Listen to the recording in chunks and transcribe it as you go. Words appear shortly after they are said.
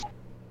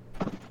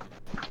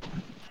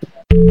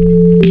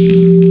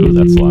Ooh,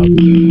 that's loud. I'm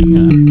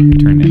gonna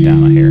turn it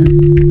down a hair.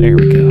 There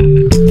we go.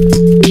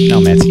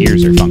 Now Matt's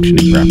ears are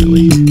functioning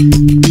properly.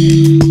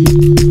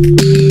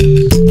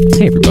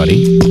 Hey,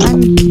 everybody.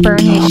 I'm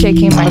Bernie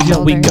shaking my How's your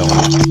shoulder. week going?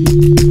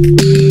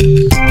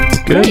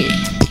 Good? Great.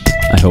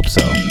 I hope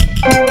so.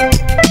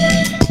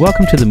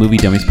 Welcome to the Movie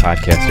Dummies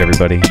Podcast,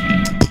 everybody.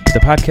 The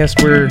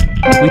podcast where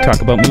we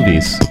talk about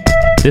movies.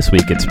 This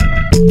week, it's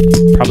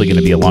probably going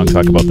to be a long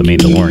talk about The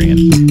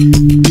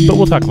Mandalorian, but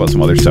we'll talk about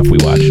some other stuff we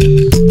watched.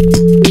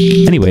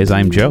 Anyways,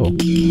 I'm Joe.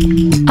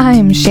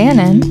 I'm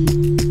Shannon.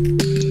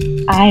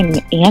 I'm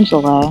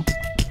Angela.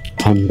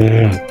 I'm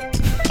bad.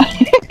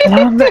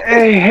 I'm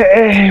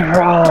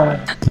Aaron.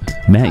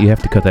 Matt, you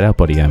have to cut that out,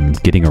 buddy. I'm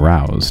getting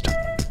aroused.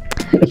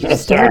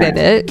 Started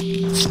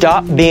it.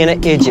 Stop being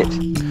an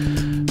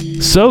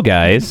idiot. So,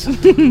 guys,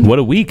 what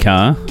a week,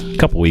 huh? A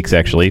couple weeks,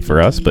 actually, for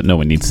us, but no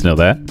one needs to know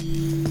that.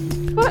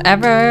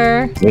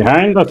 Whatever.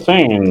 Behind the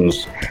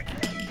scenes.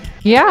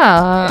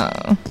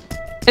 Yeah.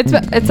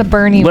 It's a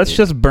Bernie. Let's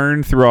just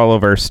burn through all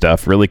of our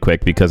stuff really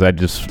quick because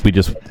we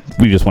just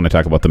want to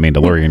talk about The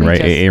Mandalorian, right,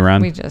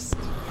 Aaron? We just.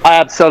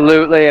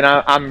 Absolutely, and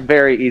I'm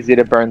very easy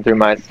to burn through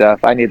my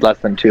stuff. I need less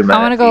than 2 minutes.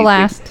 I want to go easy.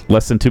 last.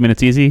 Less than 2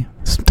 minutes easy?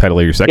 It's the title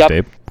of your sex Yep.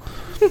 tape.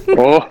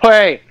 Oh,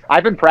 hey,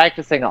 I've been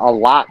practicing a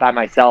lot by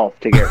myself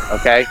to get,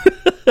 okay?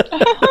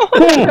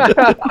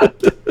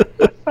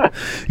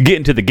 Get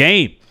into the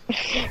game.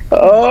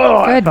 Oh,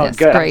 I felt Goodness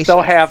good. I'm gracious.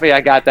 so happy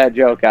I got that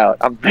joke out.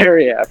 I'm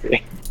very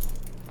happy.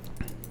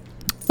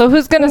 So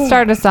who's gonna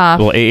start us off?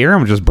 Well, Aaron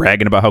was just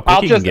bragging about how quick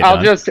he can get done.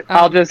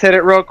 I'll just hit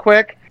it real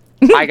quick.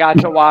 I got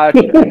to watch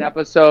an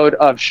episode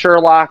of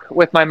Sherlock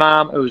with my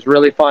mom. It was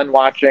really fun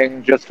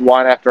watching just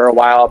one after a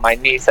while. My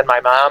niece and my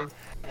mom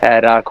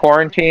had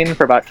quarantined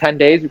for about 10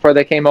 days before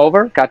they came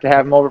over. Got to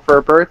have them over for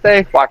her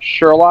birthday. Watched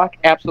Sherlock.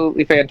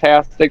 Absolutely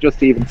fantastic just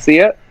to even see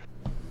it.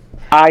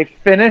 I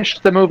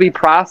finished the movie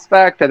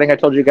Prospect. I think I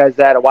told you guys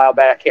that a while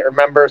back. Can't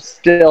remember.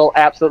 Still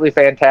absolutely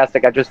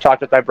fantastic. I just talked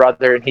with my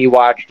brother and he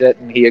watched it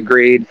and he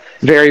agreed.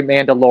 Very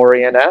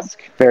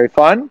Mandalorian-esque. Very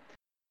fun.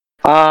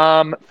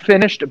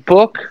 Finished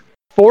book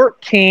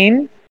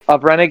 14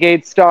 of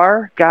Renegade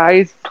Star.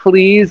 Guys,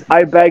 please,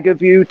 I beg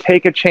of you,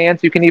 take a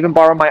chance. You can even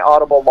borrow my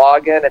Audible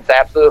login. It's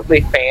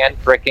absolutely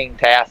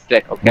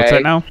fan-freaking-tastic, okay? What's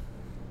that now?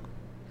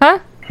 Huh?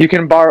 You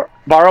can borrow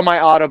my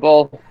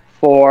Audible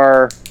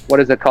for, what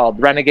is it called?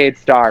 Renegade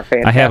Star.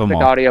 Fantastic I have 'em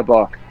all.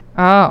 audiobook.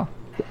 Oh.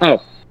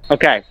 Oh,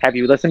 okay. Have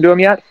you listened to them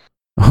yet?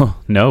 Oh,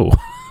 no.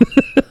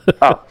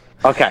 Oh,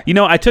 okay. You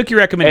know, I took your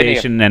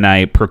recommendation and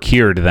I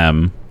procured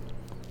them.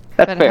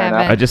 That's But fair haven't.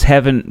 enough. I just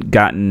haven't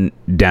gotten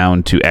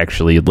down to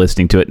actually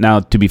listening to it. Now,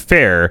 to be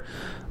fair,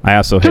 I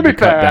also had to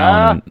cut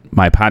down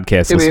my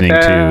podcast To be listening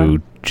fair.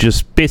 to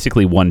just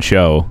basically one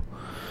show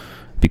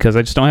because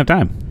I just don't have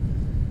time.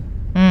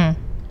 Mm.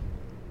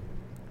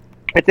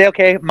 It's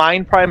okay.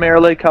 Mine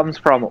primarily comes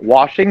from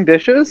washing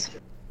dishes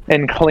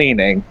and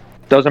cleaning.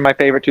 Those are my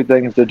favorite two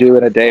things to do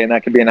in a day, and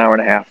that could be an hour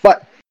and a half.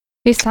 But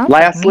He sounds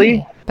Lastly-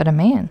 like me, but a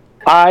man.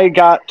 I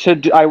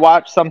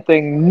watched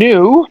something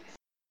new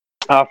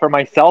for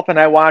myself, and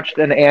I watched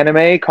an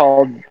anime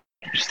called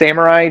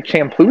Samurai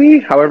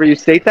Champloo, however you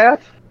state that.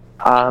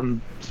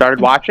 Started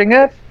watching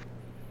it.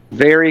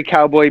 Very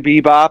Cowboy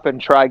Bebop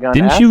and Trigun.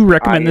 Didn't you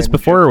recommend this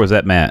before, or was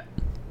that Matt?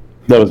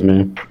 That was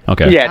me.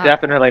 Okay. Yeah,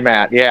 definitely,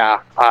 Matt. Yeah.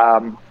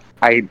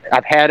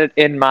 I've had it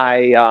in my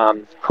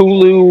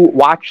Hulu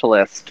watch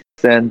list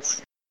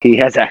since he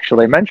has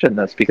actually mentioned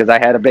this because I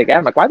had a big ad.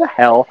 I'm like, why the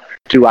hell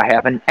do I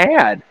have an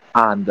ad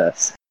on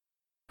this?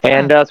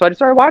 And so I just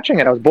started watching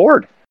it. I was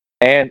bored.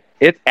 And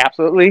it's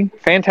absolutely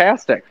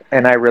fantastic.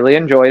 And I really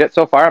enjoyed it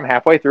so far. I'm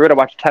halfway through it. I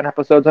watched 10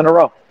 episodes in a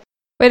row.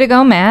 Way to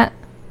go, Matt.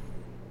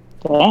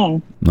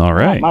 Dang. All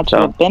right. Not much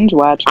of a binge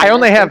watch. I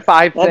only have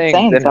 5 That's things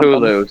saying in something.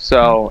 Hulu.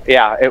 So,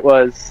 yeah, it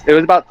was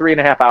about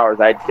 3.5 hours.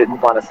 I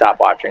didn't want to stop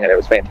watching it. It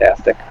was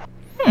fantastic.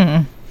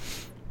 Hmm.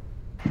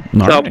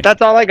 All So right.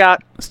 that's all I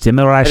got.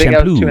 Samurai I think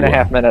that was Champloo.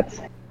 2.5 minutes.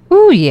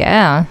 Ooh,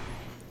 yeah.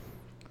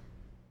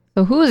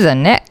 So who's the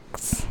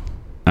next?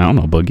 I don't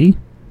know, Boogie.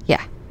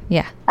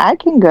 Yeah. I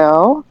can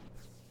go.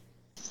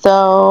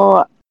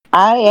 So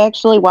I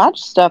actually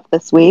watched stuff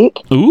this week.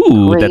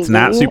 Ooh, that's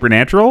not Crazy.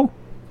 Supernatural?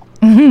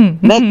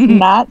 Mm-hmm. That's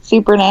not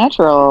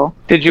Supernatural.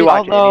 Did you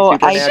watch Although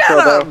any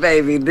Supernatural, though?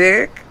 baby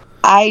dick.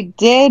 I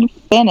did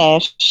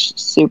finish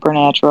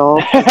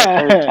Supernatural for the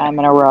third time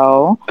in a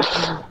row.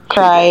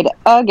 Cried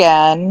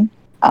again,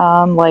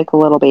 like a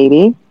little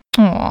baby.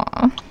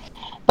 Aw.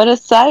 But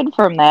aside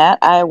from that,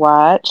 I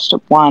watched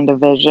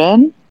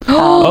WandaVision.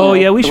 Oh,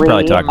 yeah, we should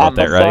probably 3 talk about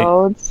that, right?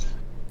 episodes.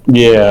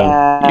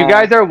 Yeah. You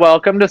guys are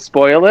welcome to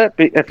spoil it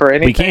for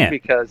anything can't.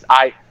 because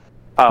I.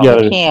 Oh. Yeah,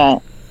 I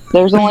can't.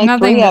 There's only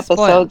Nothing 3 to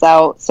spoil. episodes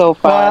out so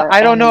far. Well, I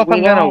don't know if and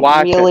I'm we gonna don't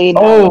watch it. really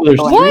know Oh, what's there's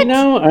going 3 on.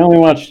 now? I only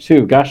watched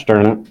 2. Gosh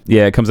darn it.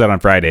 Yeah, it comes out on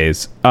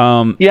Fridays.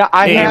 Yeah,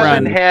 I Hey,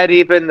 haven't Ron. had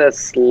even the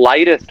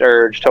slightest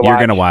urge to You're watch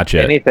gonna watch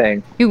it.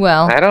 anything. You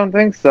will. I don't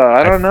think so.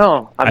 I don't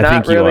know. I'm I not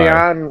think you really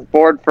are. on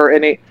board for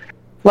any.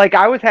 Like,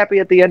 I was happy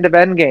at the end of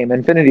Endgame,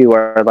 Infinity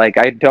War. Like,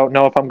 I don't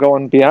know if I'm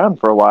going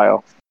beyond for a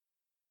while.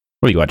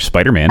 Well, you watched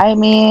Spider-Man. I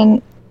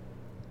mean,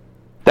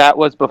 That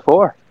was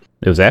before.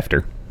 It was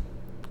after.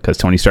 Because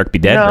Tony Stark be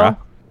dead, No.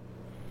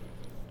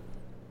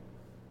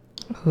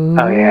 bro.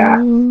 Oh,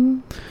 yeah.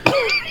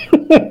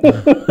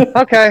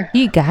 Okay.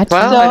 You got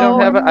Well, So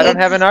I don't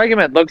have an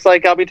argument. Looks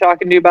like I'll be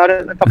talking to you about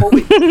it in a couple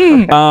weeks.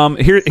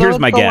 Here's it's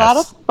my a lot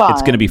guess. of fun.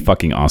 It's going to be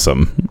fucking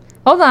awesome.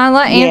 Hold on,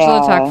 let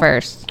Angela Yeah. talk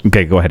first.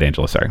 Okay, go ahead,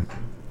 Angela. Sorry.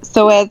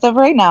 so as of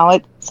right now,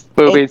 it's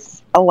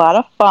Boobies. a lot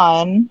of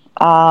fun.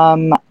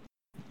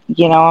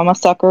 You know, I'm a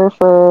sucker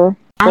for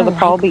the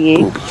Paul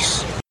B.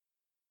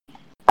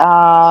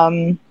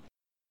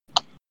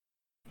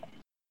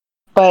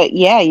 But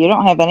yeah, you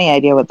don't have any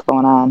idea what's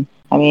going on.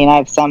 I mean, I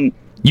have some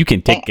You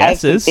can take I have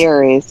some guesses.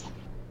 theories.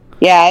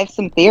 Yeah, I have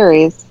some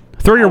theories.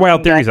 Throw your I have wild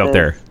some theories out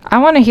there. guesses. I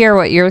want to hear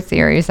what your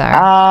theories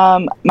are.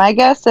 My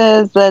guess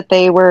is that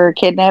they were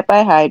kidnapped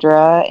by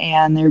Hydra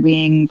and they're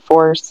being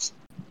forced.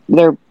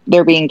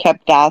 They're being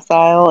kept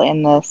docile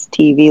in this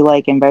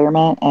TV-like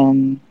environment,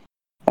 and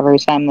every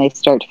time they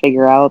start to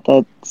figure out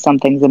that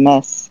something's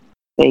amiss,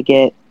 they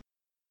get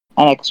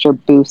an extra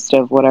boost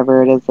of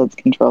whatever it is that's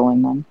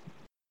controlling them.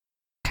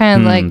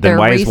 Kind of like Then their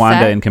why reset. is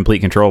Wanda in complete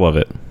control of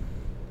it?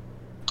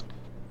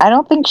 I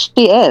don't think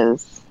she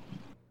is.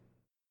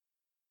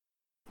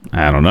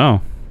 I don't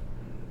know.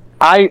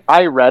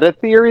 I read a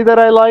theory that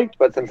I liked,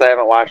 but since I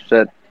haven't watched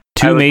it,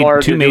 I Two was more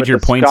to two do major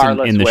with the points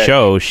Scarlet in the Witch.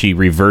 show. She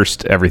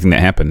reversed everything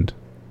that happened,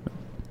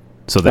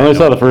 so I only that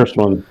saw the first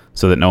one.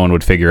 so that no one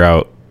would figure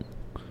out.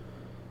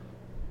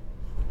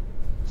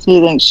 So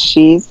you think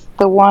she's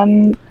the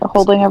one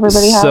holding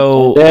everybody hostage?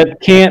 So That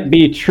can't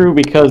be true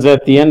because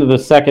at the end of the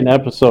second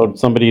episode,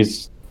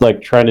 somebody's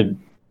like trying to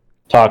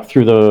talk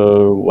through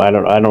the. I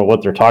don't know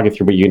what they're talking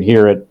through, but you can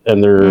hear it,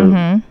 and they're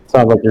Mhm.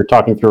 sounds like they're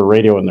talking through a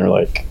radio, and they're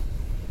like,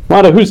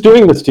 "Wanda, who's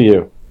doing this to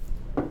you?"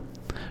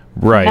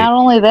 right, Not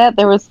only that,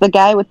 there was the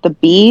guy with the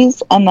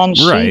bees, and then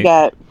she Right.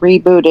 got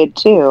rebooted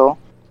too.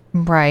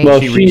 Right. Well,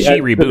 she I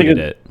think rebooted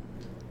it.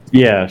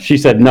 Yeah, she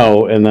said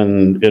no, and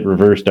then it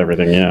reversed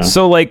everything. Yeah.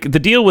 So like the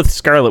deal with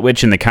Scarlet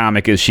Witch in the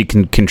comic is she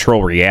can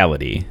control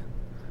reality.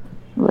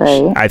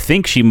 Right. I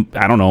think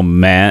I don't know,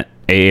 Matt,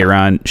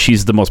 Aaron,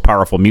 she's the most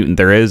powerful mutant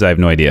there is. I have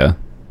no idea.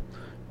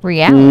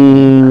 Reality.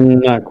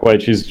 Not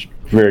quite. She's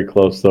very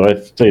close, though.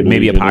 I'd say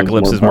Maybe Legion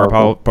Apocalypse is more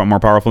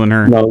powerful than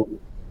her. No,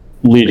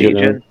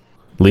 Legion.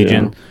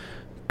 Legion.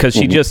 Because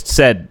she just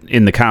said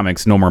in the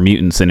comics, no more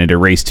mutants, and it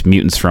erased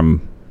mutants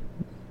from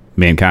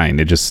mankind.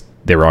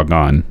 They were all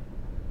gone.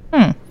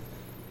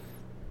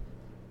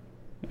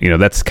 You know,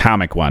 that's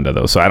comic Wanda,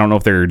 though. So I don't know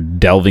if they're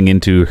delving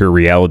into her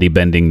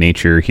reality-bending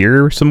nature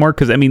here some more.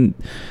 Because, I mean,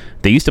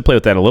 they used to play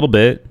with that a little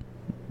bit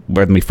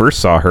when we first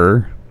saw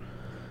her.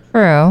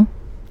 True.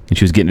 And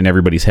she was getting in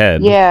everybody's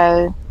head.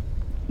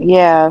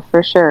 Yeah,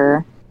 for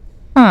sure.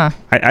 Huh.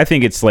 I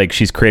think it's like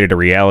she's created a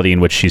reality in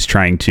which she's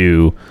trying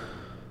to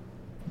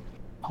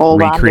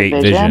Hold on to recreate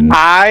Vision. Vision.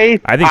 I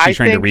think she's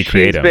trying to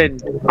recreate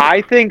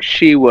I think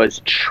she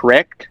was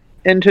tricked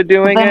into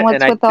doing Then it, what's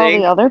and I with all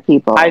think the other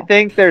people? I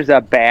think there's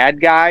a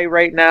bad guy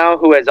right now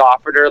who has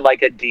offered her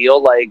like a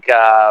deal, like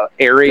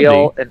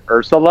Ariel and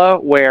Ursula,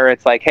 where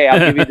it's like, hey, I'll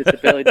give you this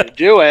ability to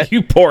do it,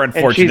 You poor and she's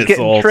unfortunate getting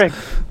soul. tricked.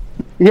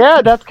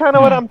 Yeah, that's kind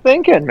of what I'm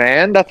thinking,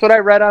 man. That's what I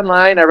read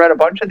online. I read a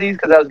bunch of these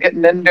because I was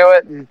getting into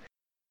it, and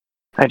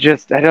I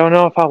don't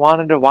know if I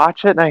wanted to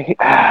watch it, and I'm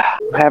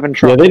having Yeah,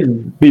 trouble.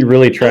 they'd be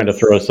really trying to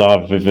throw us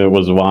off if it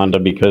was Wanda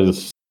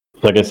because,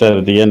 like I said,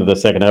 at the end of the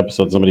second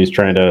episode, somebody's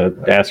trying to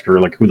ask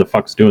her, like, who the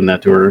fuck's doing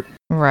that to her?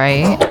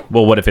 Right.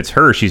 Well, what if it's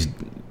her?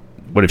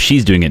 What if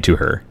she's doing it to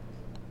her?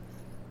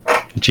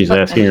 She's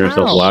asking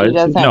herself how? lies. She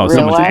doesn't No,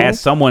 realize.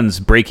 someone's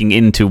breaking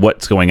into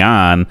what's going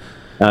on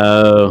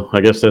I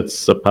guess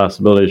that's a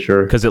possibility,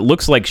 sure. because it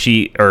looks like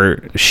she or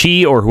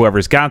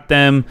whoever's got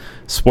them.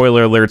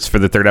 Spoiler alerts for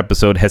the third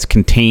episode has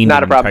contained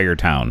Not a an problem. entire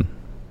town.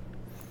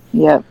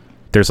 Yep.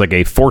 There's like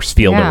a force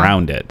field Yeah.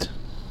 around it.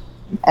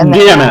 And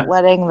they're Damn not it.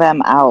 letting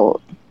them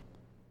out.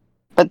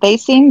 But they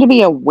seem to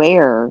be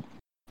aware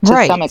to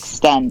Right. some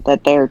extent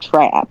that they're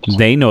trapped.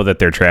 They know that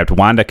they're trapped.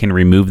 Wanda can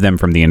remove them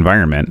from the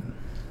environment.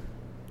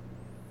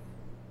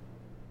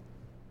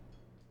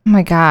 Oh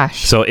my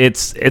gosh. So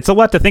it's a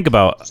lot to think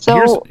about.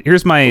 So-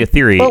 here's my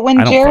theory. But when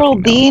I don't fucking know.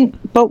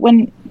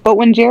 Geraldine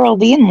when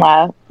Geraldine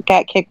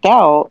got kicked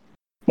out,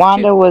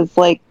 Wanda was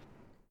like,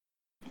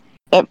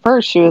 at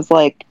first she was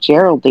like,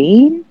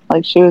 Geraldine?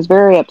 Like she was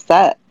very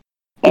upset.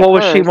 at Well,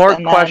 was she first, more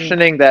and then-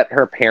 questioning that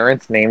her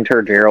parents named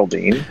her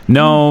Geraldine?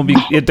 No,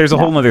 there's a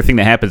whole other thing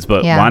that happens,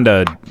 but Yeah.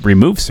 Wanda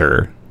removes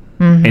her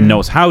Mhm. and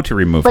knows how to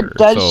remove But her.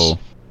 does So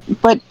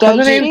But does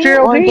her name's she? Or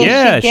Geraldine? did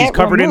yeah, she she's get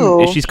covered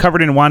removed? in she's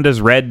covered in Wanda's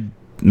red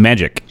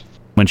magic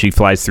when she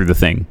flies through the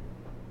thing.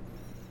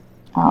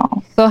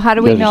 Oh. So how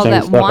do we You guys are know saying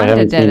that stuff I Wanda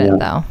haven't did seen it yet.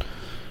 though?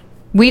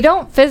 We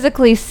don't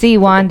physically see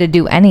Wanda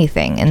do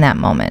anything in that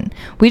moment.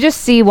 We just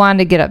see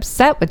Wanda get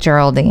upset with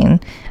Geraldine,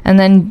 and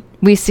then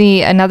we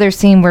see another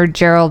scene where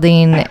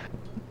Geraldine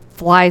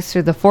flies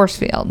through the force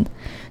field.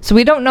 So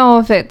we don't know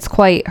if it's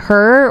quite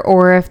her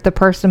or if the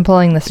person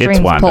pulling the strings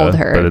It's Wanda, pulled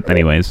her. but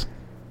anyways.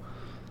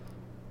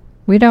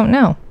 We don't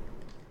know.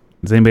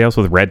 Is anybody else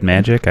with red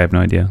magic? I have no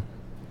idea.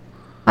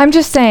 I'm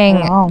just saying,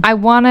 Wow. I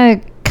want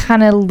to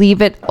kind of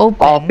leave it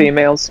open. All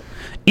females.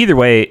 Either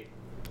way,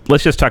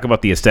 let's just talk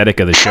about the aesthetic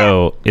of the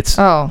show.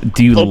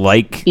 Do you It's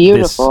like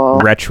beautiful.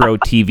 this retro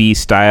TV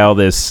style?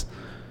 It's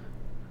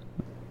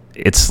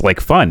like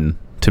fun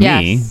to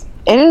me. Yes.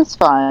 It is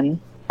fun.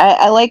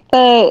 I like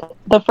the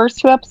first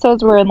 2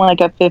 episodes were in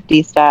like a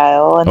 50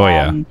 style, and Oh,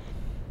 then,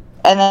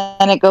 and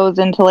then it goes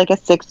into like a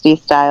 60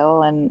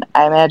 style, and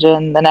I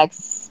imagine the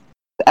next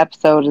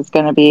episode is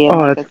going to be in Oh,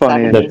 like that's a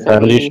funny. 70s The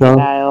or 70s 80s show?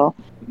 style.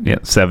 Yeah,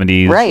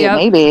 70s, Right,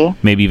 Yep.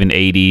 maybe. even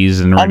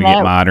 80s, and we're And gonna get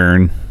that-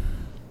 modern.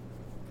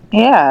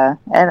 Yeah,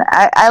 and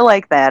I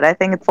like that. I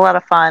think it's a lot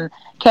of fun.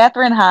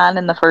 Catherine Hahn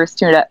in the first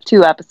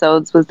 2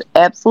 episodes was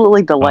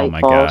absolutely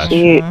delightful. gosh.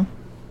 Mhm.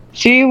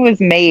 She was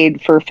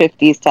made for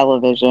 50s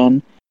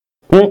television.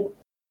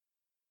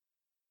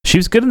 She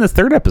was good in this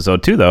 3rd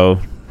episode too, though.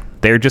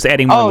 They're just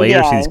adding more Oh,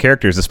 layers to yeah. these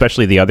characters,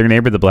 especially the other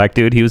neighbor, the black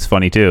dude. He was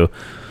funny too.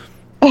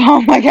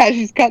 Oh my gosh,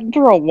 she's cutting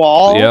through a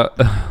wall.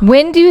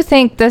 When do you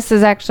think this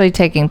is actually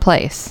taking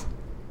place?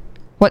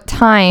 What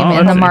time Oh,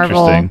 in the that's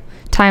Marvel interesting.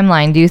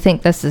 timeline do you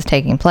think this is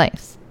taking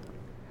place?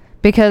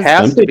 Because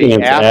Has to be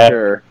thinking it's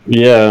after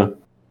Yeah.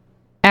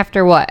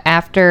 after what?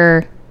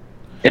 After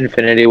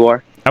Infinity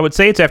War. I would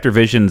say it's after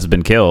Vision's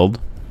been killed.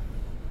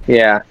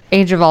 Yeah.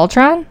 Age of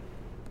Ultron?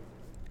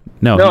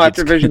 No, No, he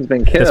after Vision's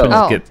been That's killed. when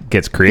Oh. it gets He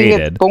gets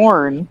created.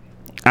 born.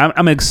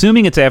 I'm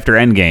assuming it's after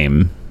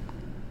Endgame.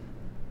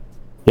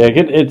 Yeah,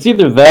 it's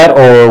either that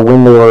or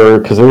when they were,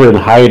 because they were in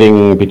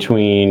hiding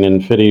between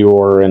Infinity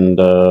War and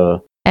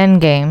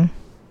Endgame.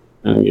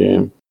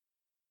 Endgame.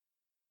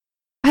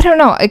 I don't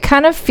know. It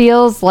kind of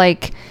feels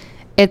like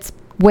it's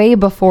way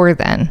before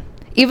then.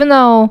 Even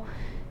though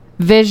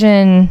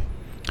Vision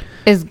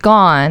is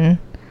gone,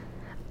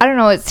 I don't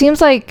know. It seems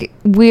like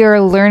we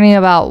are learning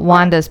about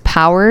Wanda's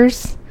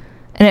powers,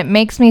 and it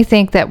makes me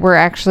think that we're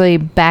actually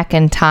back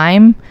in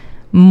time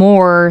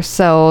more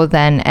so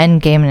than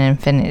Endgame and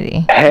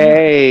Infinity.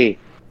 Hey,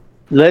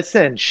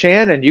 listen,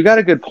 Shannon, you got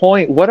a good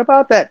point. What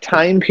about that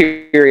time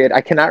period?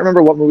 I cannot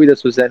remember what movie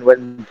this was in.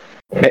 When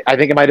I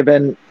think it might have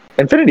been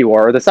Infinity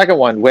War, or the second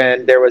one,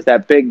 when there was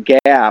that big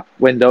gap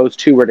when those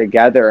two were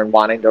together and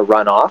wanting to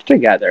run off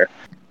together.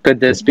 Could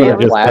this be a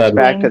Just that-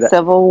 flashback to that?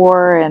 Civil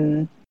War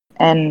and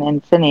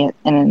Infinity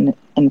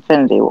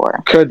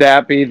War. Could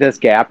that be this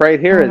gap right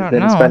here? I Is don't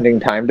them know. spending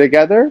time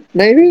together?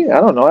 Maybe? I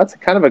don't know. That's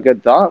kind of a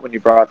good thought when you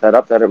brought that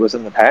up, that it was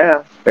in the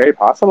past. Very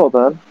possible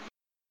then.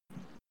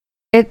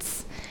 It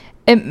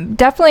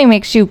definitely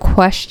makes you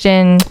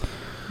question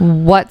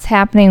what's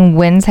happening,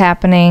 when's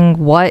happening,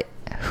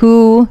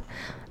 who.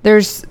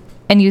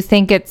 And you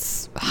think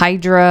it's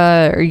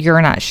Hydra, or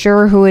you're not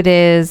sure who it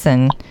is,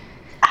 and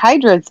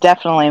Hydra's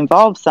definitely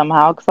involved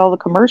somehow because all the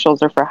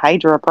commercials are for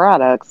Hydra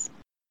products.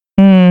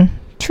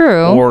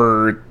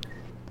 true.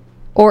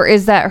 Or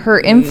is that her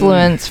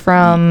influence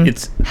from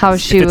It's how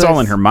she if it's was all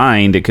in her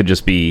mind. It could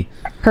just be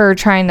her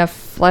trying to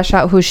flesh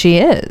out who she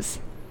is?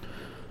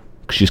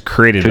 she's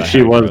created. Because by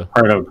she was Hydra.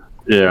 part of,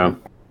 yeah.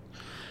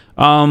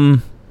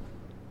 I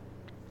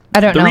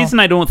don't The know. reason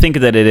I don't think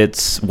that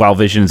it's while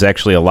Vision's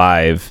actually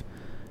alive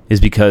is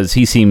because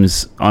he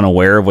seems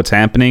unaware of what's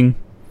happening,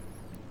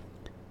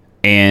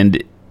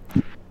 and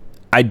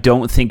I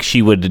don't think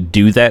she would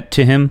do that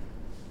to him.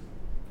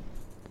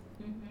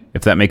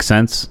 If that makes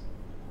sense.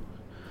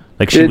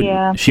 Like she would,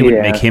 Yeah. she would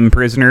Yeah. make him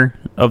prisoner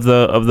of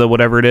the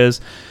whatever it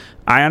is.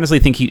 I honestly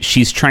think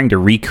she's trying to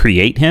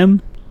recreate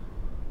him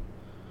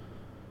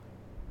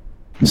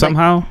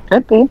somehow,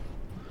 Could be.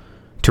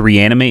 to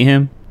reanimate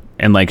him,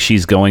 and like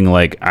she's going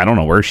like I don't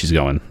know where she's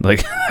going.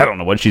 Like I don't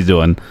know what she's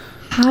doing.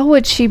 How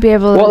would she be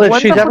able to? Well, if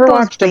What's she's up ever with those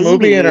watched a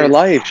movie in her babies?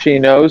 life, she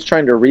knows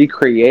trying to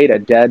recreate a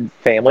dead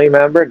family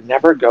member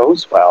never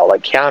goes well.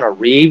 Like Keanu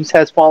Reeves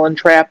has fallen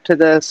trapped to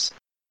this.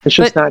 It's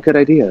just But- not good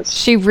ideas.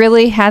 she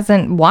really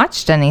hasn't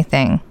watched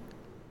anything.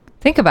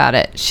 Think about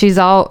it.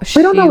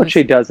 We don't know what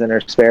she does in her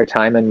spare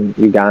time in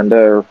Uganda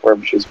or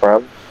wherever she's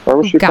from. Where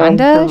was she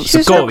Uganda? From She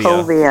was Sokovia.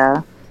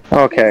 Sokovia. from?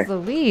 Okay.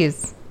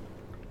 Louise.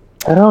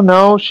 I don't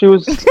know. She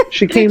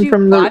came Did you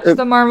from watch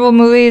the Marvel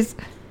movies?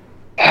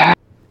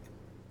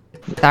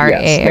 Sorry,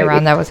 Yes, maybe.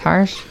 Aaron, that was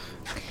harsh.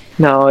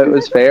 No, it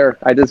was fair.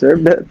 I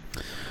deserved it.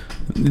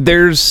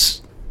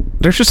 There's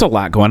just a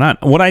lot going on.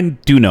 What I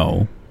do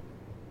know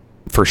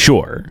for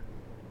sure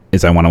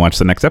is I want to watch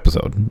the next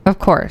episode. Of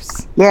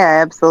course.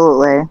 Yeah,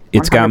 absolutely.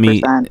 It's got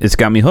me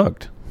 100%.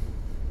 hooked.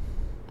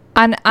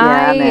 And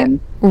I'm I in.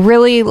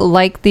 really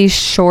like these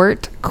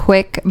short,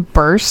 quick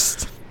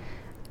bursts.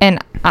 And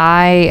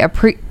I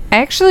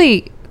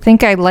actually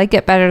think I like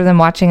it better than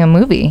watching a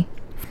movie.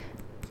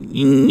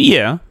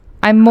 Yeah.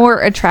 I'm more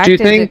attracted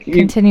to think you-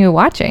 continue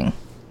watching.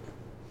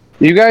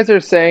 You guys are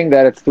saying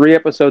that it's 3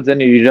 episodes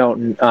in and you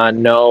don't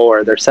know,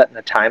 or they're setting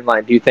a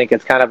timeline. Do you think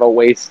it's kind of a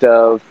waste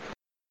of,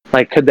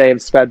 like, could they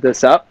have sped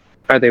this up?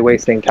 Are they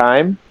wasting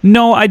time?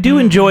 No, I do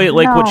enjoy it.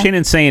 Like what No.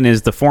 Shannon's saying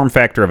is the form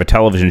factor of a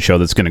television show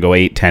that's going to go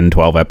 8, 10,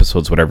 12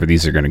 episodes, whatever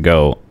these are going to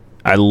go.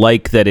 I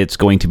like that it's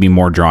going to be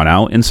more drawn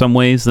out in some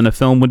ways than a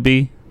film would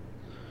be.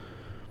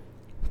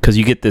 because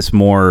you get this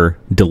more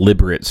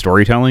deliberate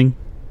storytelling.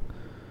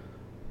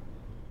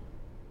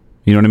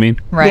 You know what I mean?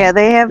 Right. Yeah,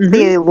 they have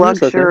the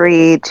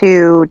luxury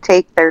to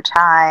take their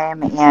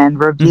time and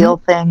reveal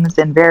things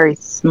in very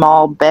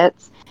small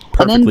bits.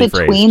 Perfectly and in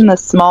between phrased. the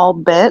small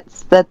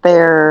bits that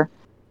they're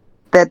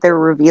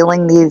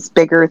revealing these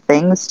bigger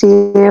things to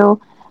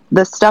you,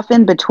 the stuff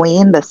in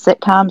between, the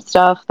sitcom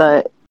stuff,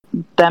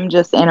 them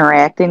just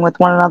interacting with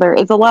one another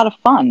is a lot of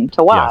fun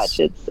to watch.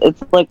 Yes.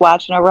 It's like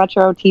watching a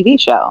retro TV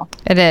show.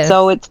 It is.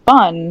 So it's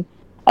fun,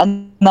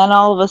 and then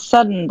all of a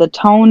sudden the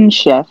tone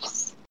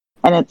shifts,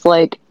 and it's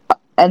like,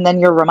 and then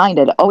you're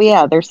reminded, oh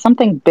yeah, there's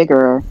something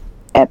bigger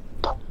at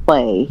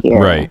play here.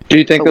 Right. Do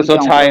you think but this we will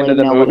don't tie really into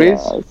the know what it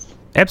movies? is.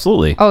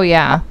 Absolutely. Oh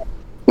yeah.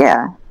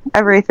 Yeah,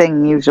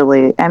 everything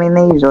usually. I mean,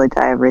 they usually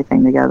tie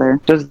everything together.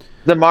 Does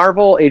the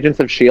Marvel Agents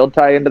of S.H.I.E.L.D.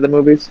 tie into the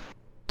movies?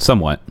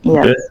 Somewhat.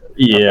 Yeah.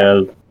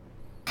 Yeah.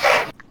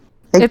 Like,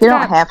 It's you don't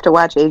got have to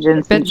watch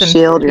Agents of bits and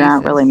S.H.I.E.L.D., you're not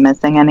pieces. really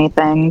missing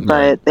anything, but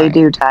Right. they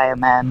do tie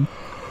them in.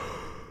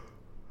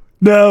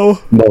 No.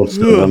 Most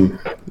of them.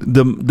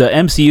 The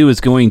MCU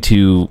is going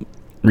to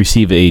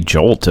receive a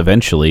jolt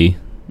eventually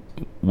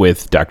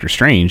with Doctor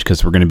Strange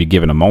because we're going to be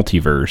given a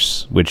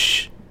multiverse,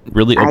 which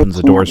really I opens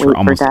the can't doors for wait for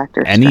almost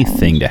Doctor anything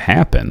Strange. to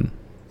happen.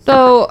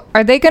 So,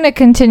 are they going to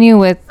continue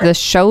with the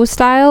show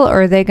style,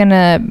 or are they going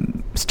to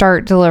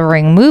start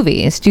delivering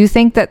movies? Do you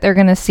think that they're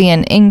going to see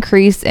an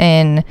increase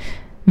in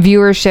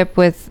viewership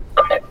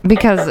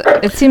because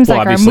it seems Well,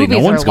 like our obviously, movies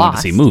no one's are going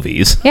lost. to see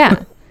movies.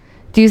 Yeah.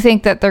 Do you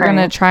think that they're going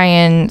Right. to try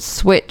and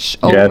switch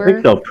over? Yeah, I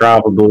think they'll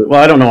probably.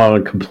 Well, I don't know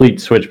on a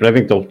complete switch, but I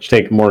think they'll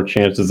take more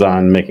chances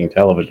on making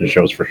television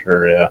shows for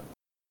sure. Yeah.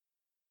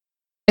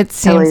 It At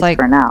seems least like,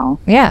 for now.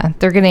 yeah,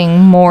 they're getting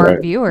more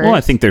Right. viewers. Well,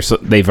 I think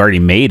they've already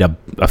made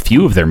a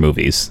few of their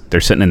movies.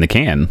 They're sitting in the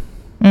can.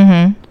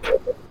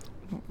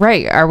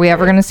 Right. Are we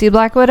ever going to see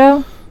Black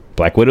Widow?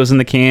 Black Widow's in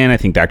the can. I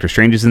think Doctor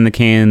Strange is in the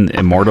can.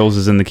 Immortals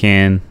is in the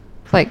can.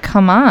 Like,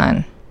 come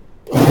on.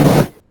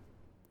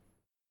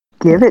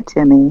 Give it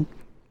to me.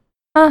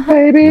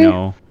 Maybe.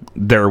 No,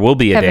 there will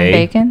be a Kevin day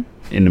Bacon?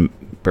 in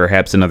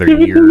perhaps another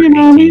year,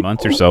 18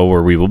 months or so,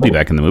 where we will be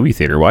back in the movie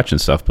theater watching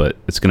stuff, but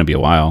it's going to be a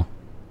while.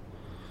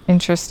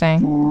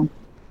 Interesting. Yeah.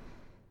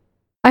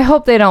 I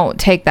hope they don't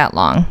take that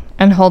long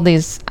and hold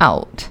these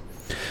out.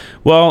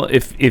 Well,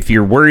 if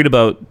you're worried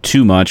about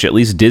too much, at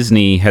least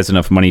Disney has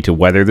enough money to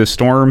weather the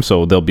storm,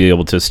 so they'll be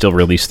able to still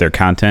release their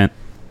content,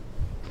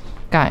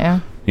 Got ya.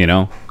 you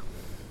know?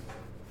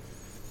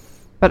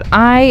 But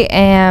I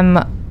am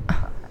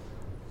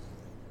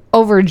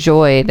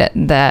overjoyed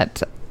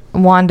that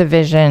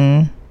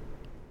WandaVision,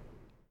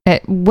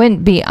 it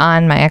went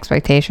beyond my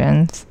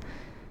expectations.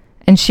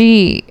 And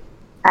she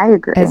I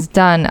agree. has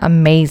done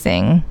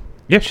amazing.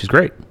 Yeah, she's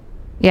great.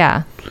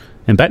 Yeah.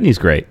 And Bettany's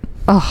great.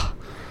 Oh,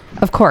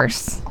 of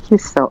course.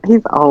 He's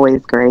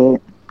always great.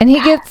 And he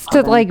gets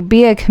to like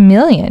be a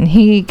chameleon.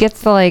 He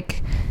gets to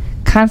like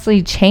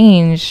constantly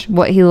change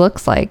what he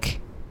looks like.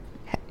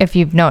 If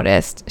you've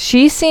noticed,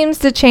 she seems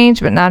to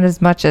change, but not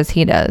as much as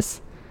he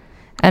does.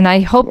 And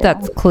I hope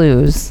that's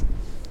clues.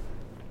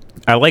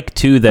 I like,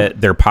 too, that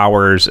their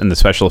powers and the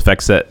special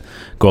effects that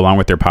go along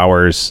with their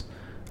powers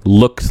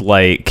looked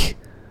like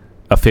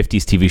a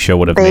 50s TV show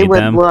would have They made would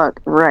them. look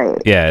right.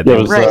 Yeah, There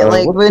was, Right,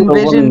 like what's when the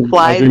Vision one,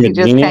 flies, Adrian he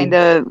just Medina? kind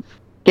of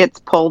gets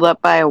pulled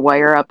up by a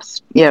wire up,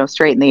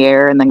 straight in the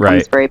air, and then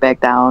Right. comes right back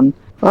down.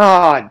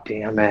 Oh,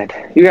 damn it.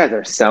 You guys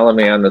are selling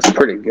me on this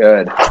pretty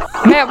good.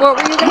 Matt, what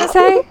were you going to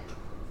say?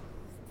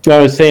 I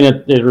was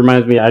saying it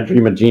reminds me of I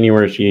Dream of Jeannie,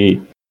 where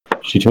she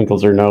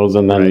twinkles her nose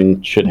and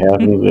then shit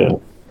happens.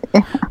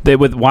 Yeah.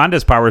 with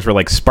Wanda's powers were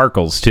like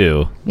sparkles,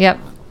 too. Yep.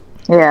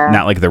 Yeah.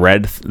 Not like the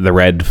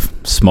red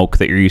smoke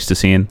that you're used to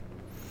seeing.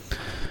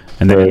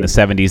 And then in Right. the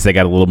 70s, they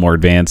got a little more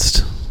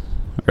advanced.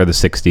 Or the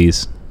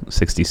 60s,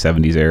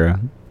 70s era.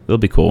 It'll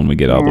be cool when we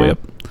get all the way up.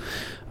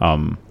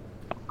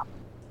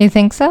 You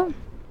think so?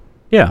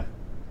 Yeah.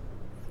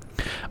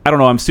 I don't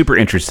know. I'm super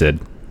interested.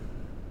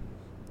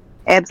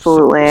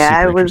 Absolutely.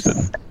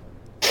 Super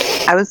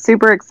I was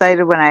super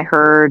excited when I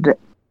heard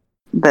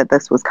that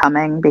this was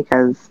coming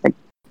because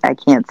I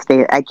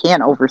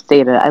can't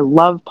overstate it. I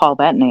love Paul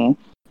Bettany.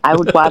 I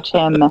would watch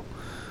him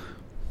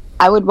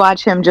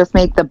just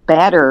make the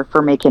batter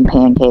for making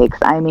pancakes.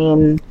 I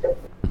mean,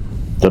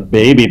 The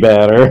baby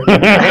batter.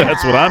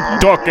 That's what I'm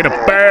talking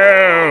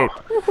about.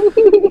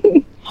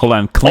 Hold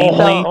on.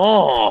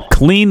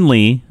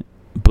 Cleanly,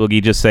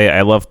 Boogie, just say,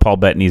 I love Paul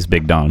Bettany's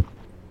big dong.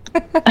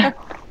 I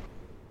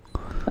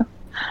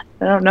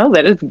don't know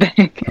that it's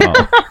big.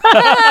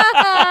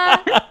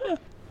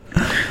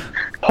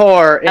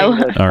 Poor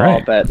English All Paul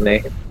right.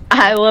 Bettany.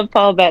 I love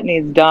Paul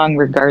Bettany's dong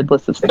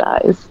regardless of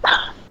size.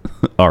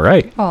 All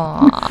right.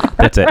 Aw.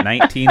 That's at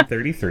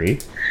 1933.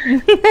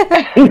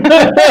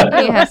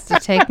 He has to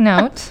take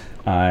note.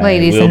 I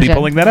Ladies will and be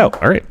pulling that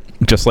out. All right.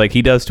 Just like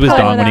he does to his Pull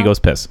dong it when he out. goes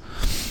piss.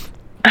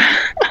 All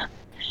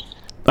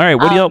right.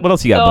 What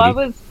else you got,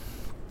 Boogie?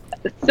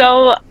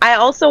 So I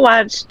also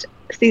watched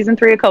season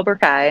 3 of Cobra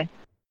Kai.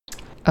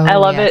 Oh, I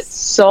love it yes.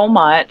 so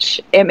much.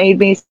 It made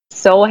me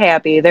so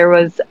happy. There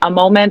was a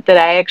moment that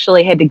I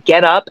actually had to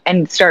get up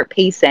and start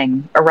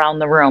pacing around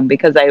the room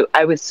because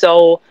I was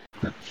so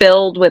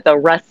filled with a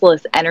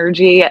restless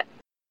energy,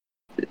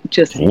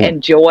 just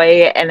and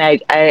joy, and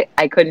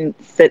I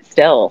couldn't sit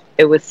still.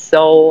 It was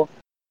so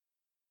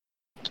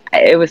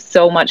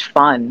much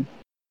fun.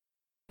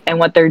 And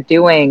what they're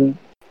doing,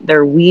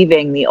 they're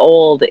weaving the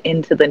old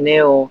into the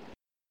new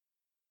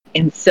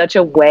in such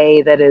a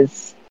way that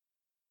is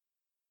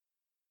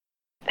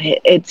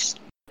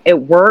it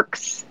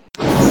works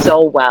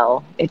so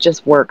well. It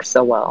just works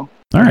so well.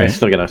 All I'm right.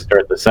 still gonna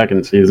start the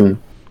second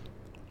season.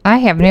 I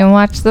haven't even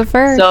watched the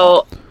first.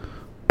 So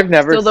I've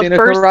never So the seen a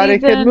first Karate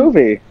Kid season-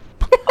 movie.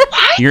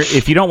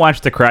 If you don't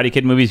watch the Karate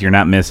Kid movies, you're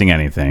not missing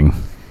anything.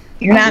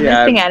 you're not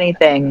Yeah. missing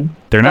anything.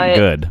 They're not But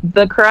good.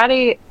 The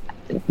karate,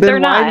 Then they're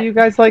why not. do you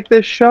guys like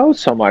this show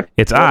so much?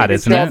 It's odd,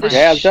 isn't Yeah, it? the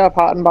Jazzed up,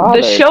 hot and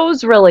bothered. The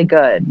show's really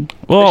good.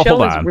 Well, the show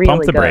hold is on. really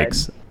Pump the good.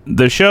 brakes.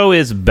 The show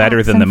is better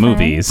Fox than the and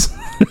movies.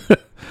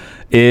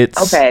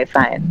 It's Okay,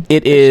 fine.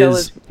 It The show is.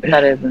 is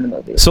better than the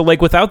movie. So, like,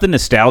 without the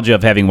nostalgia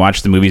of having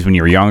watched the movies when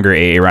you were younger,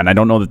 Aaron, I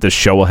don't know that the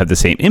show will have the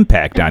same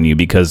impact on you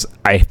because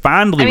I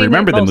fondly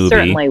remember it the most movie,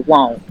 certainly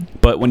won't.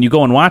 but when you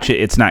go and watch it,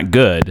 it's not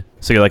good.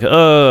 So you're like,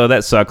 oh,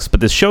 that sucks. But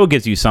this show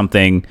gives you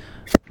something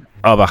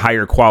of a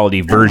higher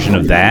quality version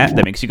of that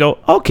makes you go,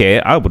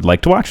 okay, I would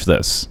like to watch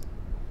this.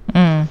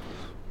 Does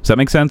that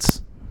make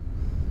sense?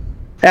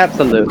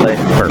 Absolutely.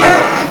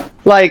 Perfect.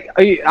 Like,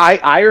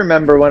 I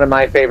remember one of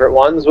my favorite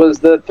ones was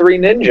the Three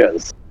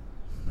Ninjas.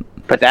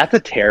 But that's a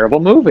terrible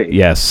movie.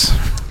 Yes.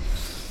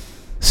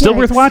 Still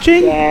worth Yikes.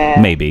 watching?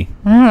 Yeah. Maybe.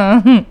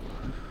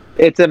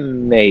 It's a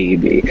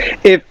maybe.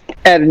 If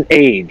at an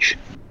age.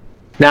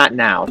 Not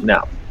now,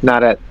 no.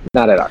 Not at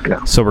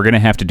no. So we're going to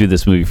have to do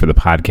this movie for the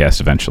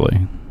podcast eventually.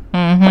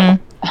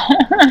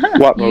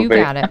 What movie? You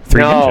got it.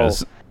 Three No.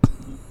 Ninjas.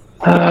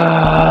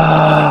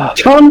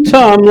 Tum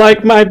tum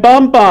like my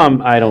bum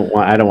bum. I don't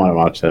want to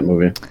watch that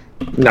movie.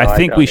 No, I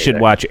think don't we should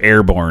either. watch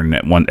Airborne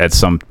at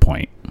some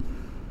point.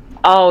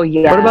 Oh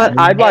yeah. What about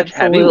I'd watch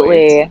Absolutely.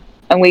 Heavyweights?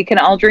 And we can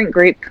all drink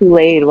grape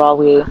Kool-Aid while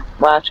we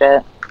watch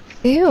it.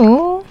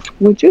 Ew.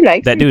 Would you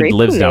like That some dude grape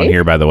lives down Kool-Aid?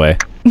 here, by the way.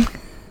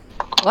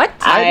 What?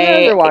 I'd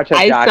rather watch a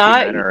I saw-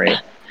 documentary.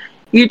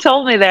 You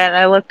told me that, and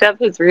I looked up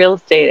his real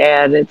estate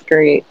ad. It's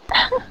great.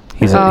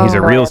 He's a Oh.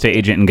 real estate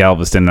agent in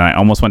Galveston, and I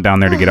almost went down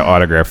there to get an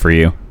autograph for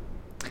you.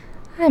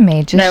 I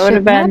may just That would shit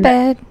have my been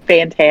bed.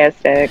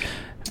 fantastic.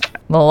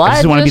 Well, I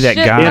just wanna be that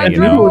shit guy, my you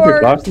know? what you're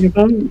drawer. talking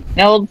about?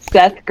 Old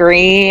Seth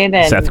Green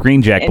and Seth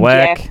Green, Jack and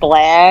Black. Jack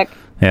Black.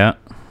 Yeah,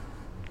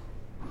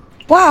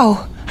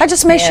 Wow, I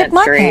just may Yeah, shit it's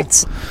my great.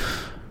 pants.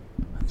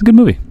 it's a good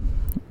movie.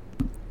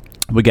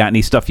 We got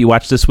any stuff you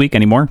watched this week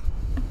anymore?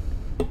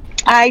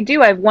 I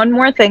do. I have one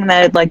more thing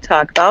that I'd like to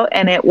talk about,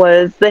 and it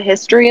was the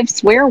history of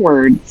swear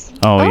words.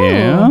 Oh,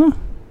 yeah?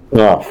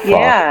 Oh, fuck.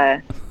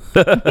 Yeah.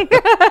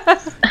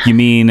 You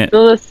mean,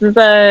 So this is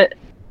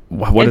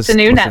what it's is a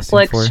new what's that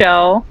stand Netflix for?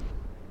 show.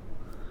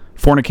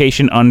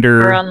 Fornication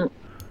under... Or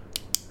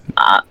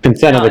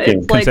Consent of no, the king.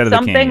 it's like Consent of the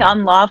something king.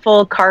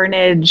 unlawful,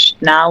 carnal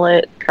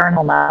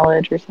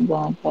knowledge, or something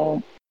like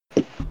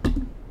that.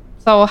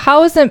 So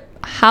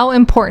how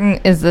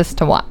important is this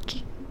to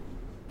watch?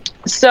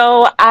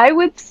 So I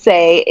would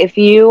say if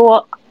you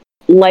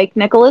like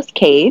Nicolas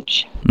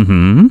Cage,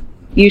 Mm-hmm.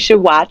 you should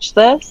watch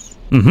this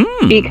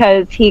Mm-hmm.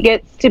 because he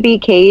gets to be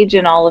Cage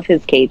in all of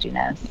his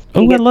caginess.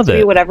 Oh, He I gets love to be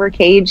it. whatever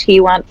Cage he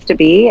wants to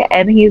be,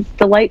 and he's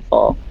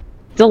delightful.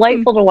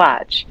 Delightful to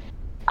watch.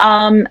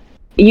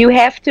 You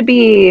have to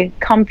be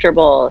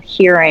comfortable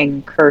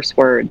hearing curse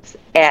words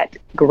at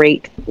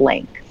great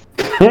length.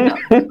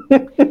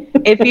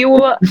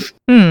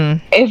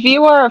 If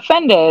you are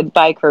offended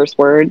by curse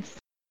words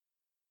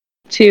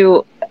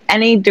to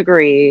any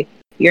degree,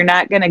 you're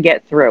not going to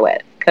get through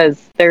it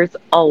because there's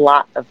a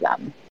lot of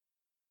them.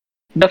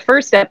 The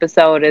first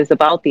episode is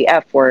about the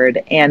F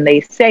word, and they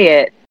say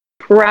it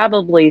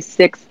probably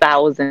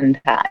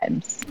 6,000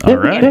 times. All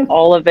right. And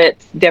all of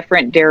its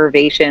different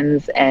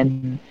derivations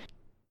and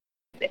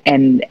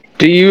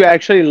Do you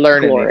actually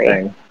learn Glory.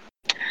 anything?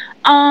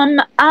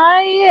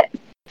 I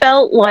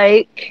felt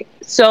like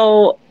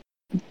so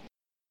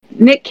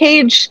Nick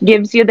Cage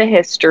gives you the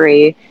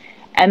history,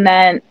 and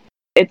then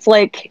it's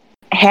like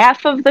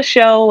half of the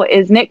show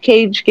is Nick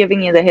Cage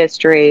giving you the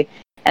history,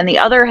 and the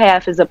other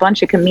half is a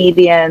bunch of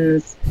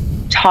comedians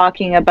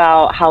talking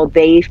about how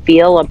they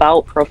feel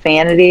about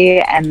profanity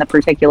and the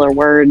particular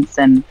words,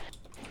 and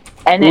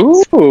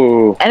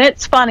Ooh.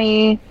 it's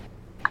funny.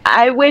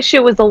 I wish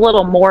it was a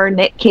little more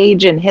Nick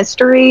Cage in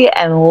history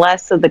and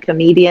less of the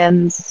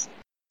comedians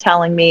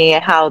telling me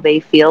how they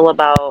feel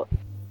about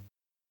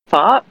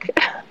fuck.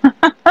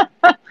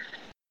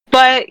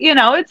 But, you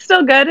know, it's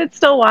still good. It's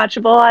still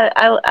watchable.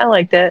 I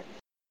liked it.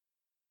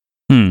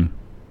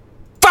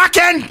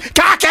 Fucking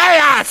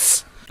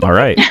cock-ass! All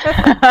right.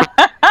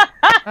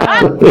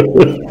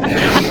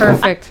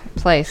 Perfect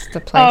place to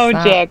place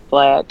that. Jack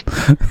Black.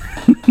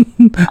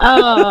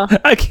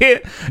 I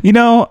can't. You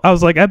know, I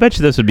was like, I bet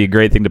you this would be a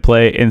great thing to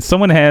play, and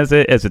someone has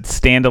it as its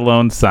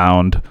standalone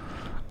sound,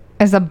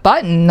 As a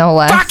button, no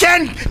less.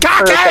 Fucking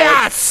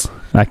cock-ass!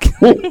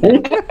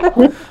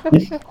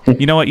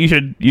 You know what?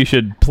 You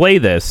should play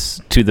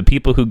this to the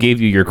people who gave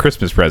you your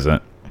Christmas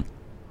present.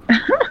 I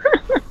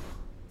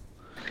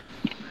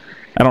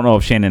don't know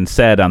if Shannon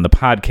said on the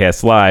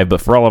podcast live,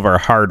 but for all of our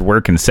hard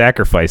work and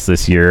sacrifice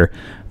this year,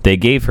 they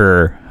gave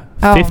her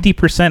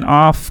 50%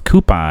 off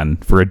coupon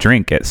for a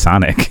drink at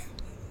Sonic.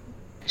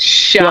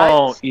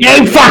 Don't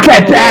You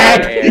fucking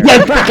pig! You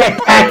fucking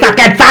pig!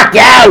 Fucking fuck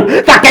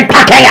you! Fucking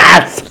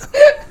cock-ass!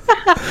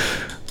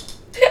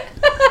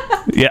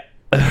 Yeah.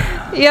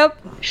 Yep.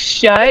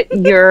 Shut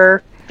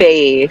your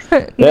face.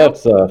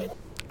 That's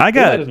I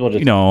got, might as well just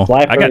you know,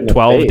 slap I her got in the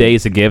 12 face.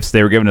 days of gifts.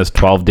 They were giving us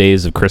 12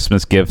 days of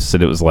Christmas gifts,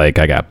 and it was like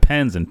I got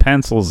pens and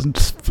pencils and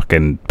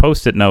fucking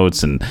Post-it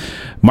notes and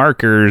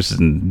markers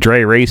and dry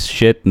erase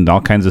shit and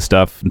all kinds of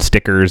stuff and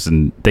stickers,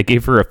 and they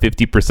gave her a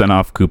 50%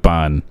 off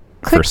coupon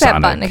for Click that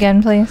Sonic. button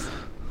again, please.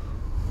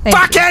 Thank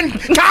you.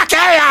 Fucking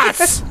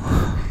cock-ass!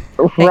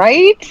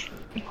 Right?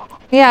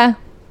 Yeah.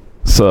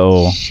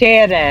 So,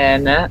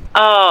 Shannon.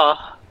 Oh.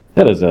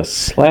 that is a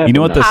slap. you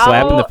know what the How-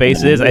 slap in the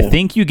face is? I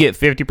think you get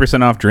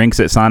 50% off drinks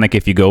at Sonic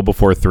if you go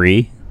before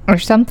 3. Or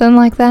something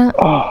like that.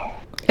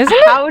 Isn't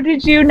it? How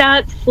did you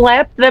not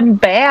slap them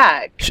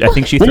back? I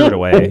think she threw it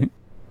away.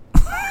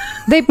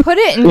 They put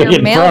it in your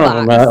in front of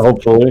them, mailbox.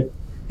 hopefully.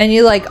 And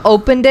you like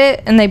opened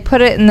it and they put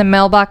it in the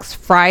mailbox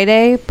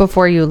Friday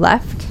before you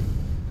left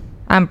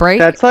on break.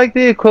 That's like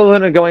the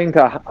equivalent of going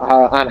to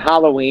on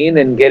Halloween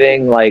and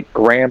getting like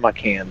grandma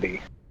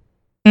candy.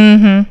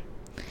 Mm-hmm.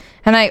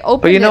 And I opened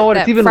it. But you know what?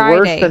 It's even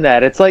worse Friday. than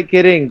that. It's like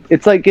getting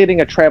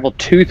a travel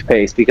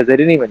toothpaste because they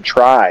didn't even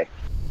try.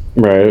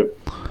 Right.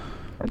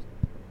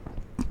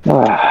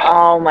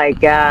 Oh my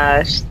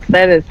gosh.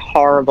 That is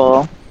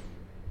horrible.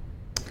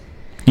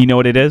 You know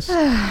what it is?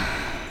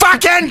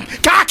 Fucking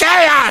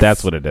cock-ass!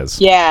 That's what it is.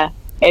 Yeah,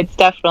 it's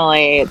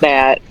definitely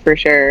that for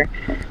sure.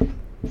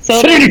 So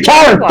Sit in your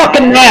car,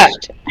 fucking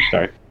rat!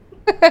 Sorry.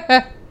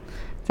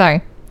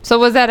 Sorry. So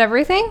was that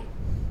everything?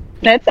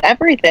 That's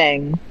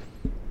everything.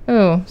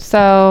 Ooh,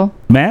 so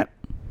Matt,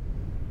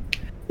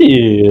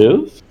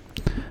 Yes.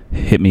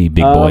 hit me,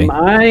 big boy.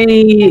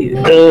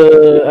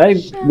 I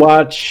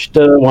watched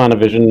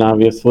WandaVision,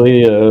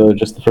 obviously,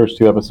 just the first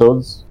 2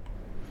 episodes.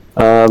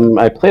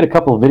 I played a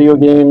couple of video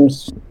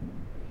games.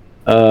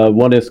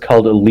 One is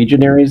called A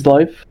Legionary's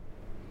Life.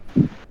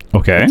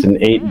 Okay. It's an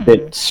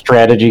 8-bit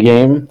strategy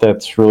game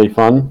that's really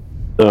fun.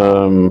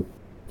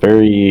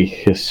 Very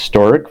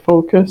historic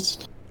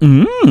focused.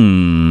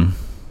 Mm.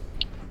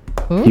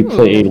 You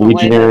play a Bit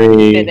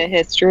legionary. of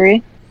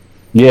history.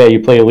 Yeah, you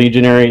play a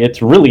legionary.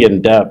 It's really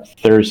in depth.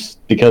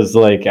 Because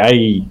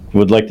I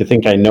would like to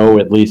think I know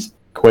at least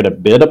quite a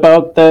bit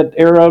about that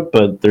era,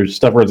 but there's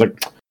stuff where it's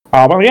like,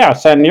 oh well,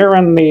 yes, and you're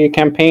in the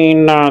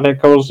campaign that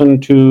goes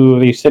into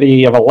the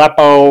city of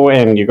Aleppo,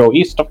 and you go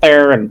east of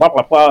there, and blah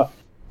blah blah.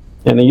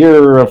 In the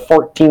year of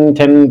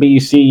 1410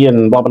 BC,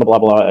 and blah blah blah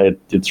blah.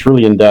 It's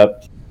really in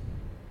depth.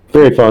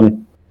 Very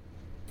fun.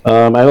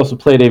 I also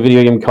played a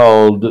video game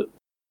called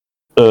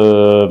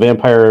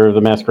Vampire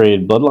the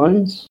Masquerade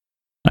Bloodlines.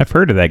 I've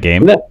heard of that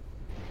game. That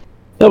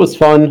was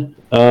fun.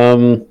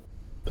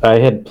 I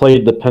had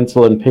played the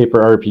pencil and paper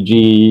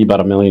RPG about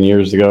 1 million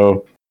years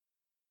ago.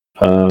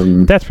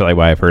 That's probably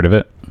why I've heard of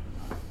it.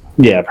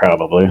 Yeah,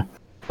 probably.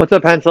 What's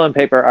a pencil and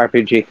paper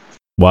RPG?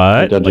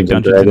 What? Dungeons Like and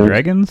Dungeons and Dragons?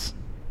 Dragons?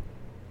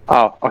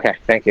 Oh, okay.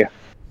 Thank you.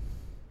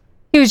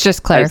 he was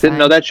just I clarifying. just didn't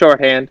know that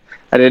shorthand.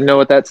 I didn't know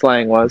what that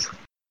slang was.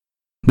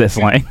 That's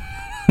slang.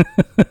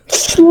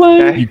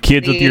 Slang. You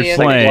kids with your The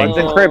slang. Bloods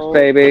and Crips,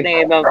 baby.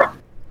 Name of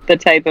the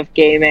type of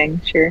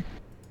gaming. Sure.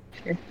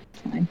 It's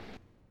fine.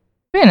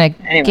 You're a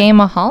Anyway.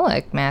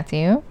 gameaholic,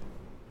 Matthew.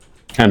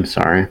 I'm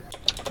sorry.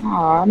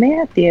 Aw,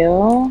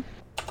 Matthew.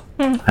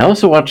 I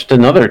also watched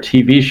another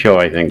TV show,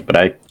 I think, but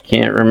I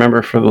can't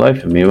remember for the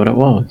life of me what it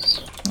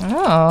was.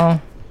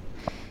 Oh.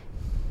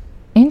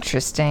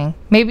 Interesting.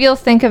 Maybe you'll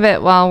think of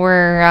it while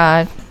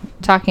we're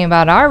talking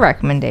about our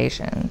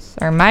recommendations,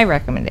 or my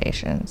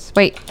recommendations.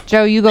 Wait,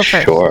 Joe, you go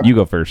first. You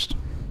go first.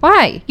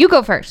 Why? You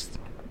go first.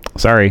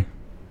 Sorry.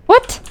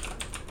 What?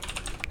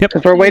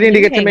 Because we're waiting to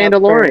You get to hang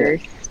up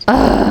Mandalorian.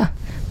 first.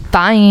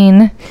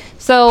 Fine.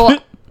 So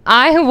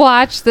I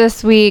watched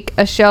this week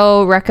a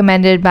show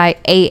recommended by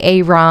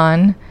A.A.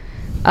 Ron.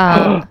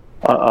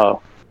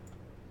 Uh-oh.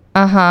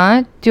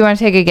 Uh-huh. Do you want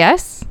to take a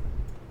guess?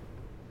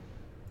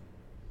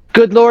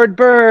 Good Lord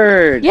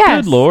Bird.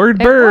 Yes. Good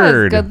Lord it was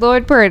Bird. Good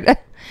Lord Bird.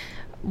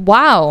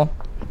 Wow.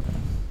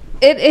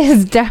 It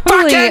is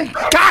definitely Fucking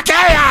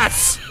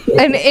cock-ass!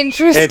 an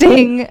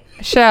interesting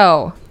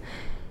show.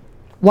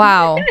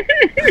 Wow.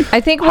 I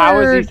think How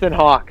we're is Ethan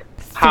Hawke?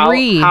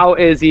 three. How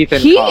is Ethan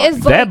He Hawke?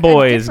 is like That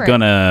boy a is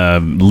different- gonna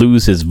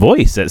lose his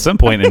voice at some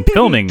point in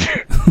filming.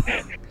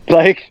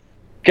 Like,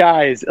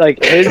 guys, like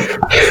there's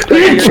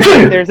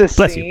a Bless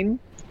you. scene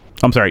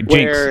I'm sorry, Jinx.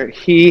 where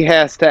he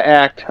has to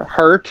act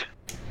hurt.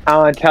 I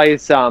want to tell you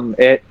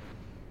something.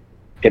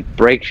 It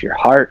breaks your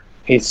heart.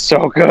 He's so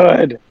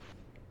good.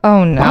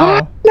 Oh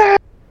no.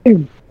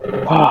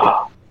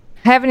 Oh.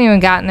 Haven't even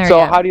gotten there So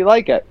yet. how do you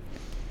like it?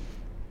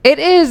 It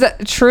is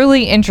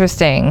truly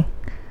interesting.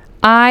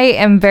 I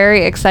am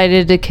very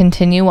excited to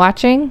continue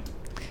watching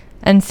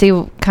and see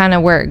kind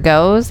of where it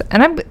goes.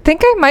 And I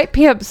think I might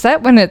be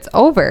upset when it's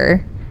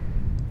over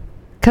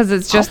because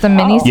it's just a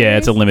mini series. Yeah,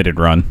 it's a limited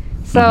run.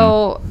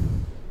 So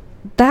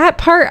that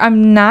part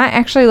I'm not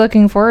actually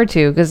looking forward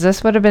to because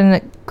this would have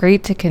been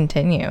great to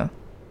continue.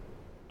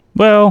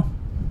 Well,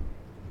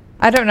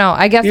 I don't know.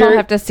 I guess I'll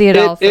have to see it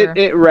all through.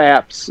 It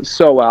wraps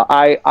so well.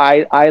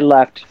 I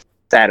left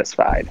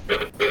satisfied.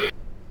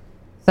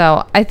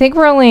 So I think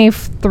we're only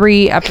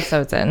 3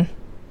 episodes in.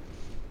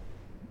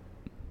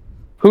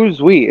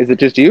 Who's we? Is it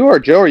just you or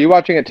Joe? Are you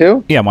watching it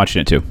too? yeah, I'm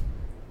watching it too.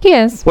 He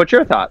is. What's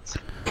your thoughts?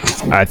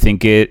 I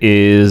think it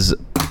is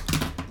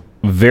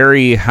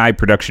very high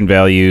production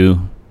value.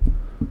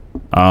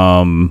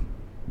 Ethan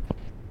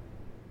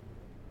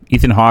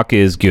Hawke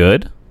is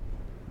good.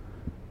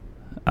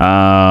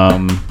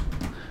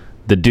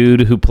 The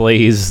dude who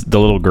plays the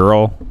little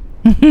girl,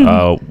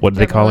 what do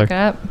they call her? Look it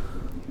up.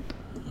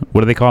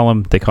 What do they call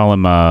him? They call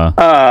him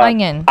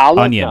Onion. Olive?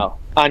 Onion. No,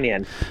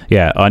 Onion.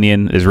 yeah,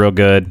 Onion is real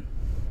good.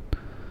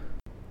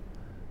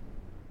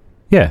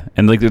 Yeah,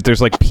 and like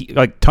there's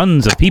like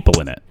tons of people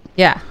in it.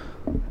 Yeah.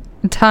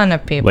 A ton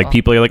of people. Like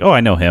people are like, oh,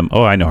 I know him.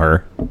 Oh, I know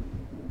her.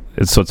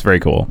 So it's very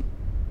cool.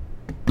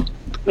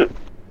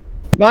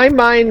 My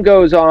mind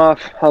goes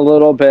off a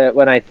little bit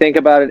when I think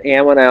about it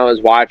and when I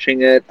was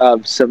watching it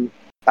of some,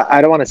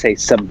 I don't want to say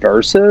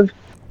subversive,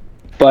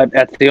 but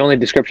that's the only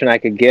description I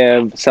could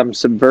give, some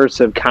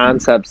subversive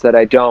concepts that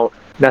I don't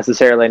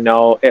necessarily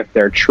know if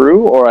they're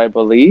true or I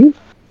believe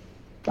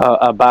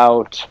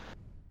about,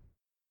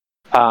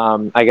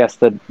 I guess,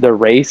 the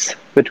race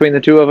between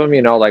the two of them,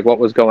 like what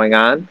was going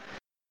on.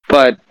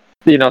 But,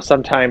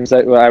 sometimes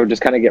I would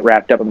just kind of get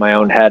wrapped up in my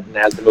own head, and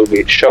as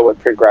the show would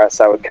progress,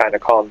 I would kind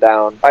of calm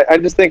down. I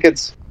just think I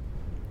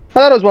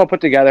thought it was well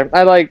put together.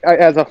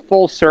 As a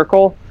full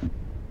circle,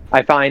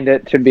 I find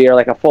it to be, or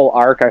like a full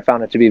arc, I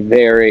found it to be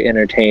very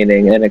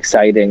entertaining and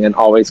exciting and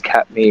always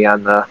kept me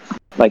on the,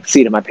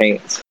 seat of my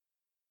pants.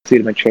 Seat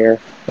of my chair.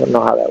 I don't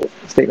know how that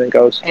statement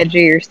goes. Edge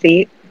of your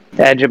seat.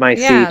 Edge of my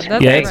Yeah, seat.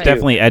 that's Yeah, right. it's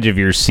definitely edge of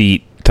your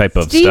seat type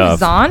of Steve stuff.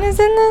 Zahn is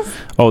in this?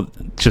 Oh,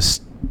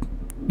 just,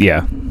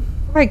 yeah.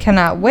 I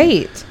cannot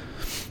wait.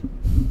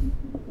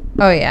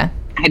 Oh, yeah.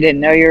 I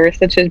didn't know you were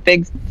such a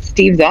big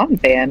Steve Zahn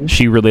fan.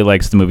 She really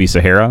likes the movie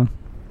Sahara.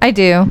 I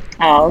do.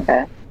 Oh,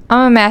 okay.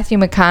 I'm a Matthew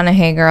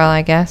McConaughey girl,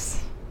 I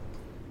guess.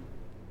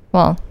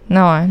 Well,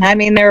 no, I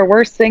mean, there are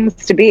worse things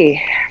to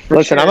be.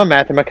 Listen, I'm a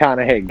Matthew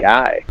McConaughey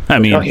guy. I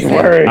mean, Don't you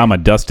worry. I'm a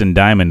Dustin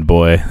Diamond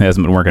boy. It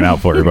hasn't been working out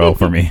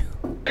for me.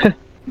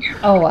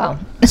 Oh, wow.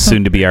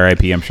 Soon to be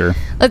RIP, I'm sure.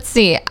 Let's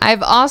see.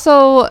 I've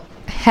also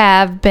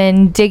have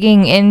been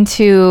digging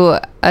into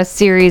a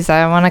series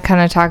that I want to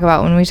kind of talk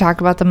about when we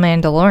talk about The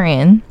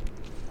Mandalorian.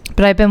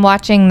 But I've been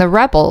watching The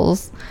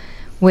Rebels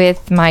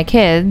with my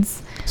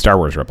kids. Star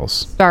Wars Rebels.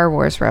 Star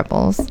Wars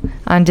Rebels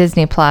on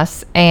Disney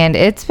Plus, and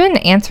it's been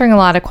answering a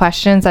lot of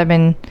questions. I've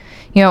been,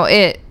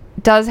 it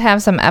does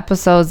have some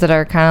episodes that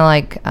are kind of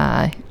like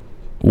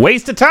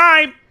Waste of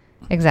time!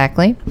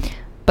 exactly.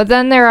 But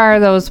then there are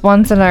those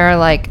ones that are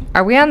like,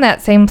 are we on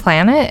that same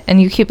planet?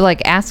 And you keep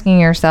like asking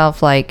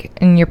yourself,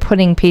 and you're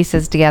putting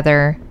pieces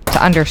together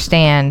to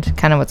understand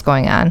kind of what's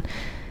going on.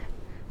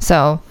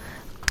 So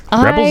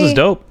Rebels is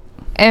dope.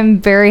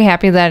 I'm very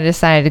happy that I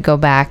decided to go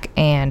back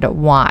and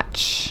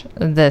watch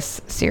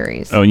this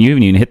series. Oh, and you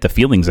haven't even hit the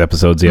feelings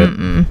episodes yet.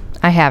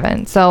 I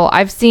haven't. So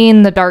I've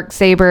seen the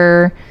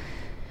Darksaber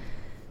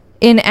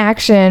in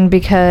action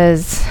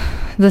because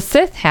the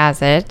Sith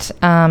has it.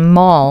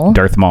 Maul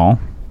Darth Maul.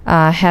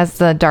 has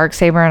the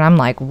Darksaber, and I'm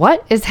like,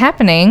 what is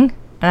happening?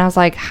 And I was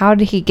like, how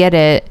did he get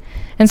it?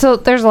 And so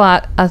there's a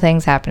lot of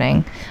things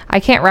happening.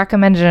 I can't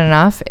recommend it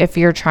enough if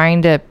you're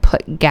trying to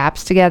put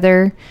gaps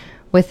together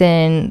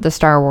within the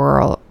Star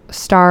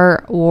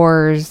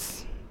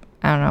Wars,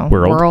 I don't know,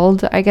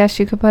 world, I guess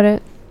you could put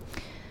it.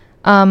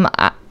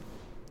 I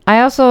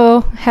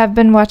also have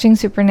been watching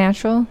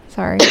Supernatural.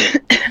 Sorry.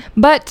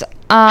 But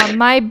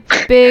my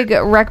big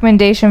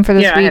recommendation for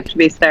this You don't have to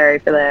be sorry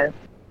for that.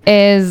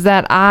 is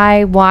that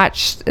I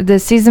watched the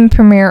season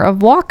premiere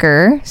of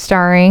Walker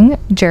starring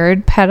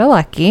Jared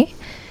Padalecki.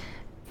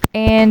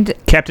 And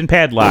Captain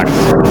Padlock.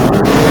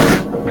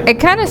 it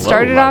kind of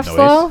started loud off noise.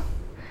 slow,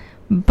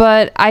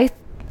 but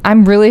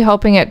I'm really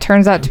hoping it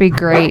turns out to be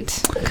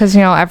great because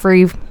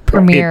every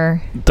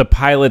premiere. The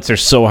pilots are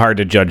so hard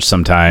to judge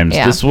sometimes.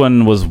 Yeah. This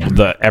one was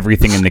the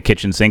everything in the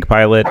kitchen sink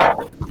pilot.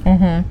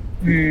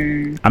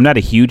 Mm-hmm. I'm not a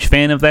huge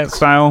fan of that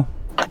style.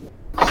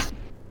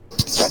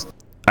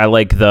 I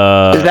like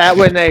the. Is that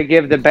when they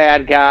give the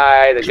bad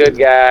guy, the good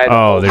guy, the Oh,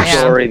 whole there's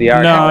story, the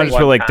arc? no. all I at just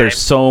feel one like there's time?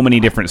 so many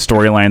different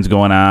storylines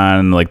going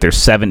on. Like there's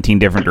 17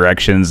 different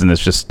directions, and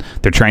it's just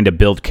they're trying to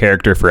build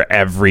character for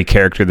every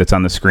character that's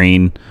on the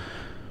screen.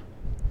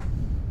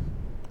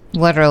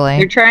 Literally.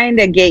 They're trying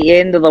to get you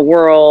into the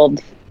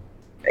world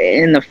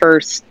in the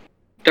first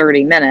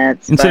 30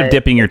 minutes. Instead of but-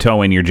 dipping your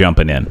toe in, you're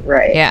jumping in.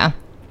 Right. Yeah.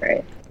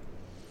 Right.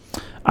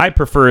 I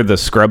prefer the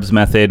Scrubs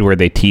method where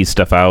they tease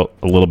stuff out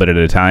a little bit at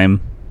a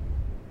time.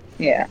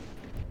 Yeah.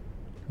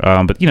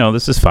 But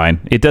this is fine.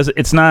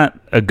 It's not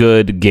a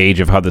good gauge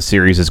of how the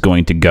series is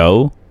going to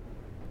go.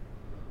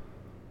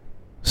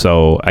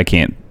 So I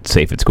can't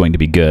say if it's going to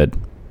be good.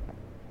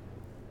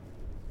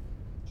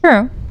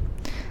 True.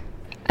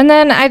 And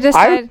then I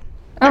decided...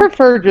 I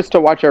prefer just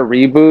to watch a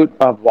reboot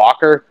of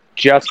Walker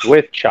just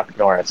with Chuck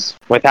Norris.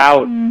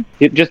 Without...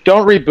 Just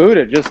don't reboot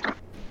it. Just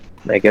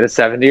make it a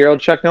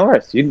 70-year-old Chuck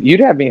Norris. You'd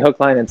have me hook,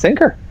 line, and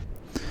sinker.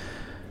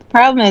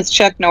 Problem is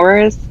Chuck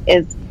Norris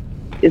is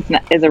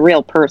a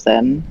real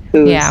person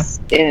who's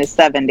in his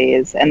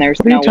 70s, and there's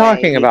What are you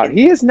talking about?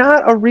 He is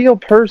not a real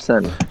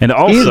person. And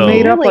also, he's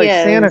made up Really like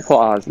is. Santa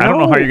Claus. I don't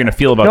know how you're going to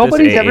feel about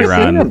Nobody's this, ever seen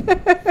Aaron.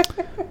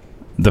 him.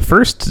 The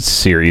first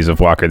series of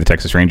Walker the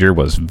Texas Ranger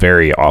was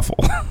very awful.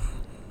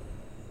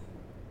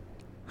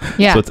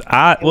 Yeah. So it's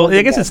odd. Well,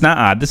 I guess it's not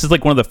odd. This is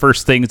like one of the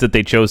first things that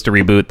they chose to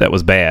reboot that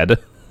was bad.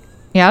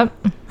 Yep.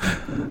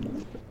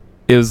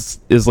 Is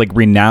like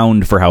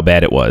renowned for how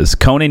bad it was.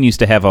 Conan used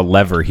to have a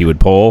lever he would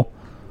pull.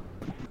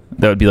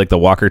 That would be like the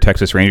Walker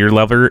Texas Ranger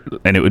lever,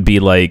 and it would be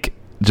like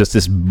just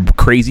this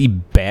crazy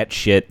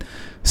batshit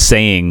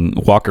saying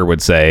Walker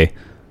would say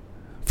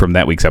from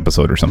that week's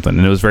episode or something,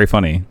 and it was very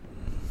funny.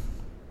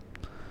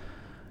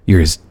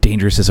 You're as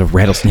dangerous as a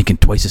rattlesnake and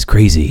twice as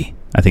crazy.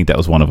 I think that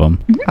was one of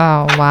them.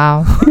 Oh,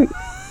 wow.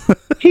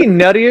 He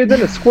nuttier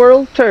than a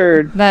squirrel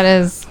turd. That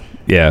is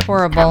Yeah,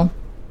 horrible.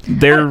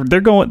 they're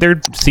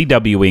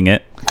CWing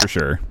it for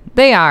sure.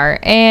 They are.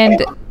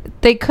 And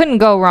they couldn't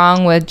go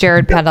wrong with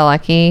Jared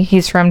Padalecki.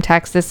 He's from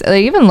Texas. It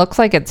even looks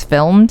like it's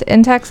filmed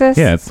in Texas.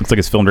 Yeah, it looks like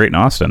it's filmed right in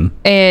Austin.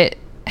 It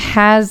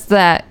has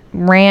that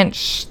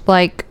ranch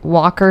like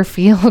Walker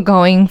feel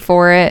going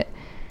for it.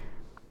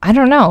 I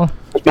don't know.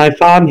 My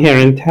farm here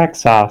in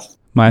Texas.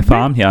 My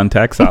farm here in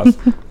Texas.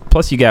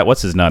 Plus, you got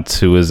what's his nuts,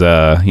 who is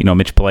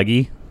Mitch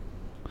Pileggi.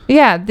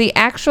 Yeah, the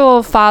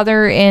actual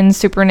father in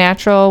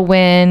Supernatural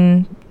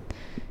when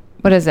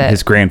what is it?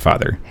 His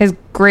grandfather. His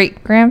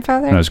great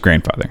grandfather? No, his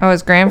grandfather. Oh,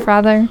 his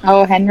grandfather?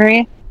 Oh,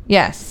 Henry?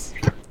 Yes.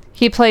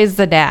 He plays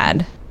the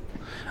dad.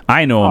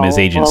 I know him as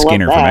Oh, Agent well, I love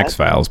Skinner from that.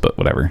 X-Files, but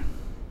whatever.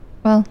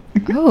 Well,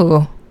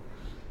 oh.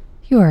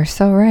 You are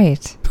so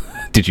right.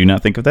 Did you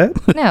not think of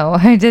that? No,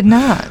 I did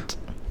not.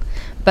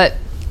 But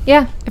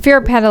yeah, if you're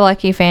a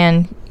Padalecki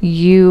fan,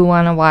 you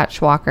want to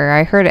watch Walker.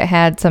 I heard it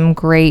had some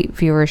great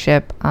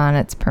viewership on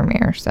its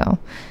premiere, so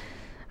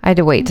I had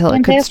to wait till it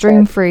could Fantastic.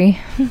 stream free.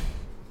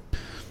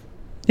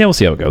 Yeah, we'll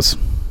see how it goes.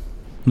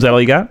 Is that all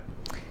you got?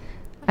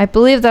 I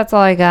believe that's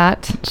all I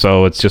got.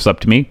 So it's just up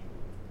to me?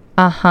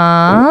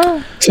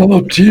 Uh-huh. It's all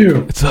up to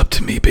you. It's up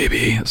to me,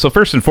 baby. So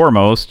first and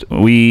foremost,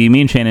 me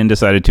and Shannon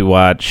decided to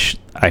watch,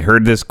 I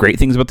heard this great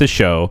things about this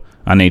show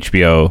on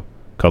HBO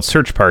called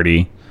Search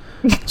Party.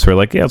 So we're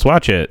like, yeah, let's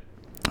watch it.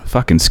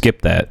 Fucking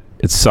skip that.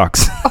 It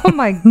sucks. Oh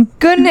my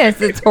goodness,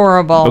 it's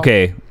horrible.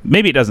 Okay,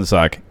 maybe it doesn't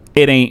suck.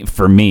 It ain't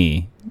for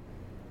me.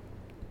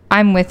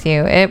 I'm with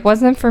you. It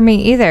wasn't for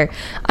me either.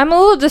 I'm a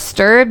little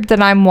disturbed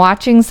that I'm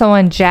watching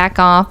someone jack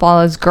off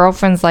while his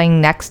girlfriend's laying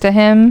next to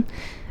him.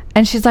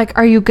 And she's like,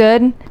 "Are you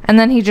good?" And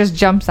then he just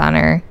jumps on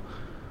her.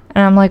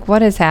 And I'm like,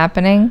 what is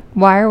happening?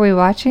 Why are we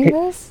watching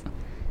this?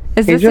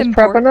 Is He's this just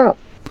important? prepping up.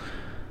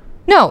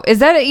 No, is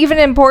that even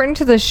important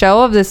to the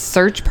show of this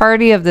search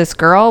party of this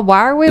girl? Why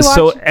are we watching?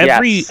 So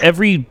every Yes.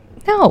 every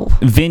No.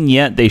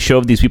 vignette they show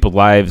of these people's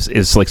lives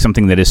is like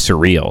something that is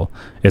surreal.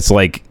 It's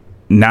like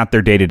not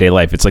their day-to-day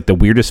life. It's like the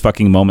weirdest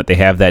fucking moment they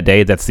have that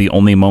day. That's the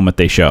only moment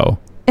they show.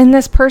 In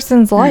this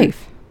person's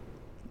life.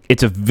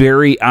 It's a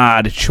very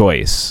odd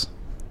choice.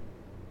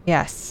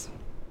 Yes.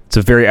 It's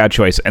a very odd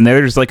choice. And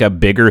there's like a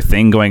bigger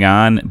thing going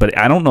on, but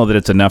I don't know that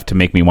it's enough to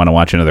make me want to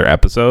watch another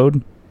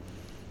episode.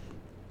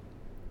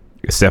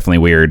 It's definitely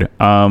weird.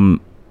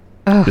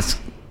 It's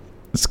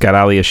got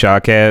Alia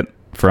Shawkat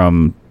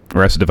from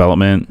Arrested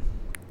Development.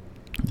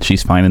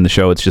 She's fine in the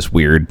show. It's just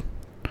weird.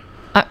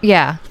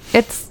 Yeah.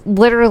 It's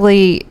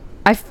literally,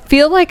 I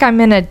feel like I'm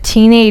in a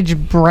teenage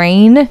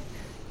brain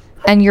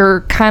and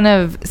you're kind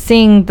of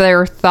seeing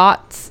their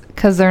thoughts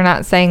because they're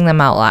not saying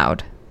them out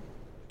loud.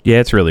 Yeah,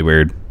 it's really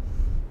weird.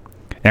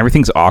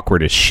 Everything's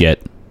awkward as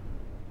shit.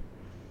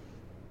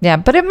 Yeah,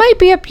 but it might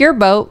be up your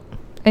boat.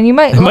 And you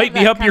might It might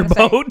be up your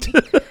boat.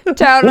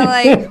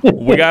 Totally.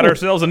 We got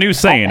ourselves a new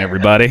saying,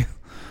 everybody.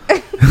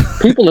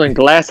 People in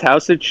glass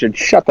houses should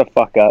shut the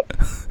fuck up.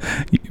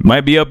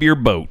 Might be up your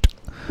boat.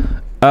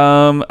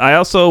 I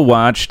also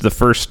watched the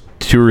first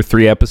 2 or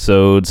 3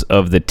 episodes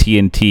of the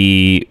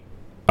TNT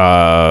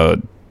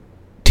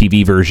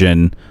TV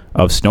version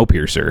of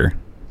Snowpiercer,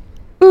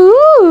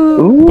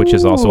 Ooh. which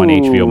is also on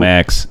HBO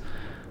Max.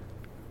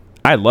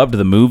 I loved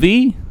the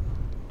movie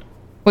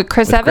With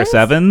Chris with Evans? Chris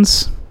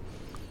Evans.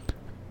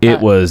 It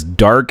was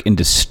dark and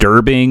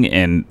disturbing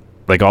and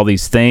like all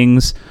these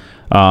things.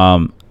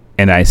 And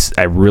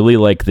I really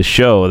like the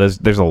show.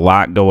 There's a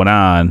lot going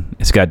on.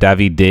 It's got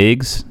Daveed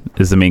Diggs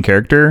is the main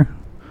character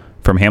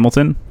from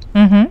Hamilton.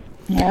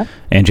 Mm-hmm. Yeah.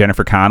 And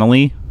Jennifer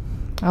Connelly.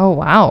 Oh,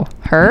 wow.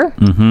 Her?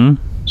 Mm-hmm.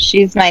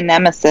 She's my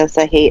nemesis.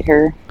 I hate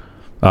her.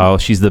 Oh,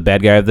 she's the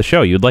bad guy of the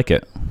show. You'd like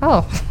it.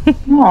 Oh.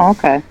 Oh,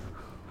 okay.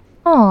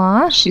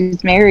 Aw.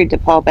 She's married to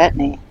Paul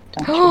Bettany.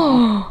 Don't you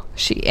know?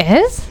 She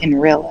is? In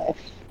real life.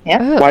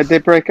 Yep. Ugh. Why'd they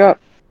break up?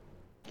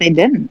 They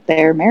didn't.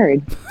 They're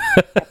married.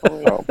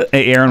 Happily.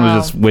 Hey, Aaron was Oh.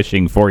 just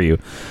wishing for you.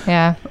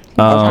 Yeah.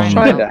 I'm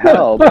trying to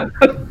help.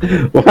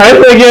 Why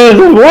did they get a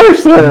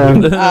divorce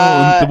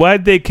then?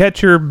 Why'd they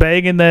catch her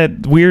banging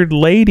that weird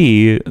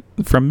lady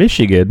from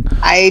Michigan?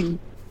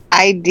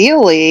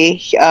 Ideally,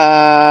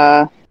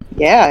 yeah,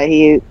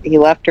 he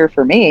left her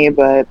for me,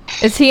 but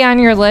Is he on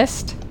your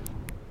list?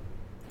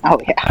 oh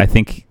yeah, I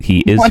think he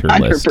is her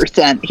list.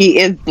 100%. He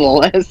is the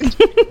list.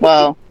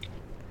 Well,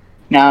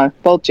 no,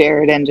 both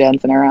Jared and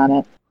Jensen are on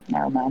it.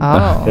 Never mind.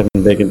 Oh.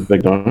 Kevin Bacon's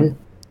big dog.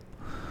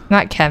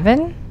 Not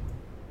Kevin?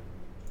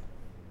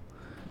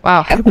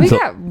 Wow. Kevin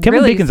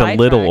really Bacon's a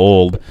little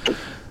old.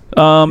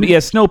 Yeah,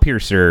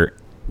 Snowpiercer.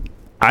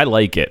 I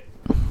like it.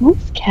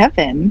 Who's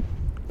Kevin?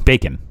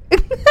 Bacon.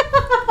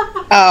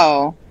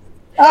 Oh.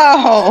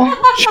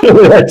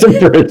 That's a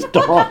British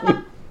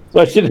dog. So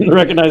I didn't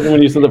recognize him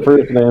when you said the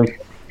first name.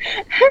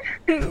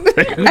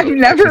 I've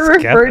never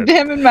It's referred to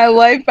him in my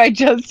life by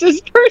just his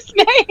first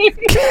name.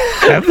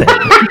 Kevin.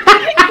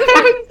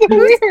 That was so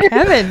weird.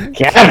 Kevin.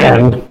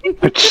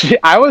 Kevin.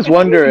 I was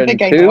wondering I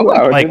think I know too.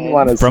 I Like didn't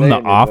want to from say The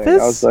anything. I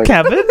was Office? like,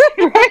 Kevin?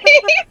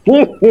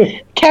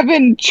 Right?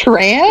 Kevin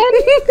Tran?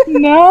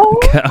 No.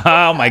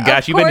 Oh my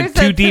gosh, you've been course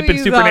too that's deep who in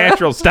you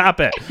Supernatural. Stop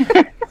it.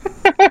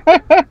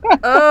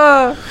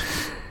 Oh.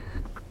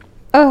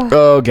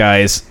 Oh,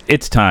 guys,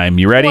 it's time.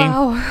 You ready?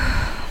 Wow.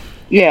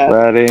 Yeah.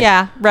 ready?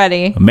 Yeah,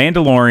 ready.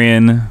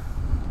 Mandalorian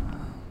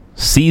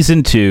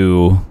Season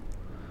 2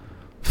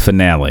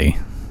 finale.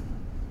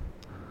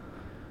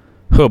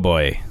 Oh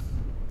boy.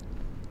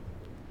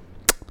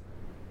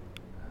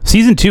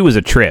 Season 2 was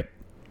a trip.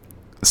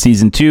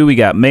 Season 2, we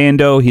got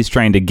Mando. He's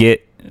trying to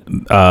get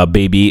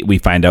baby, we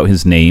find out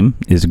his name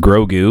is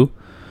Grogu,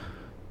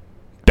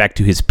 back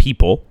to his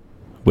people,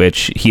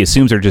 which he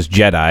assumes are just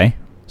Jedi,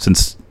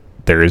 since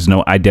there is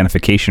no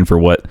identification for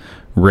what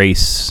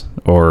race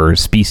or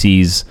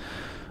species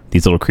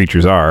these little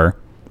creatures are.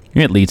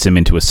 It leads him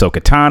into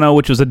Ahsoka Tano,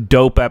 which was a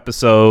dope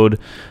episode.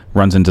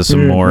 Runs into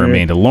some more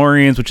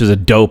Mandalorians, which is a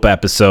dope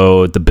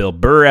episode. The Bill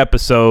Burr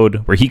episode,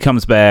 where he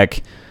comes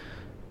back,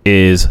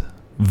 is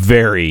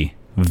very,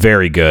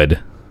 very good.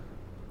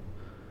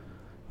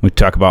 We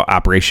talk about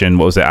Operation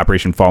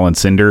Fallen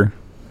Cinder?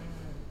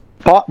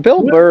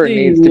 Bill Burr the,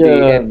 needs to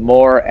be in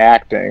more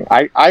acting.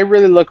 I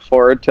really look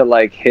forward to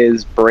like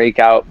his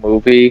breakout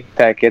movie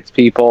that gets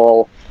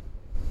people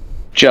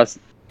just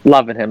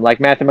loving him, like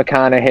Matthew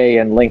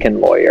McConaughey and Lincoln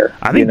Lawyer.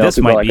 I think this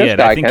might be it.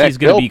 I think he's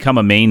going to become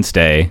a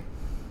mainstay.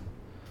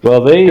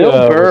 Well, they Bill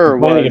were Burr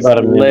complaining was about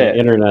him on lit. the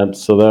internet,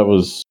 so that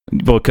was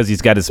Well, because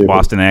he's got his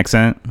Boston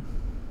accent.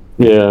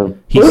 yeah.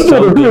 He's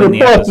so good in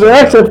the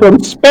episode. from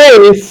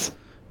space.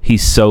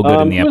 He's so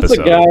good in the He was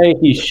episode. the guy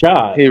he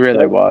shot. He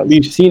really was.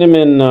 We've seen him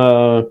in.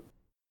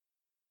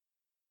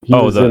 He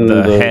was in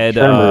the head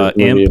Tremors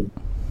movie. imp.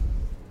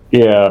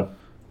 Yeah,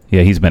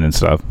 Yeah, he's been in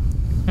stuff.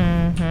 he was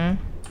in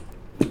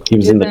the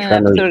He's in an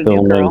Tremors episode of New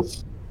film. Girl.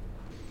 as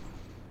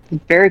He's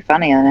very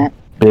funny on it.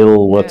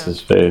 Bill, what's his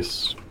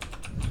face?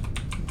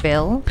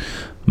 Bill?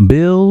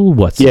 Bill,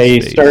 what's Yeah, his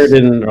he face? starred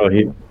in. Oh,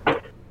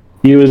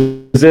 he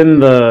was in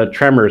the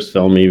Tremors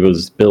film. He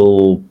was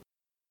Bill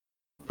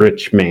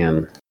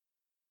Richman.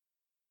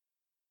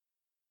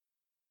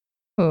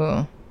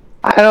 Ooh.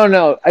 I don't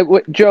know.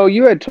 Joe,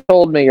 you had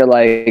told me, you're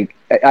like,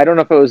 I don't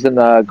know if it was in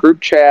the group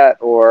chat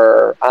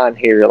or on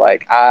here. You're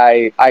like,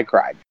 I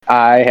cried.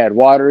 I had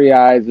watery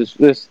eyes.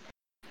 This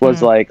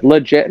was like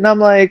legit, and I'm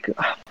like,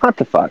 what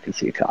the fuck is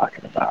he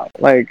talking about?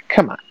 Like,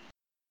 come on.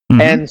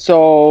 Mhm. And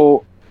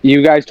so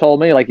you guys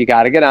told me, like, you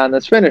got to get on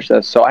this, finish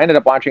this. So I ended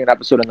up watching an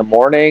episode in the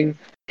morning.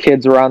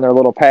 Kids were on their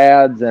little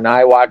pads, and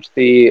I watched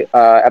the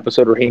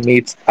episode where he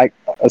meets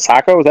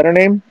Asako. Was that her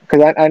name?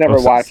 Because I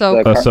never watched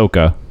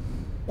Ahsoka.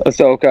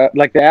 Ahsoka.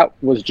 Like, that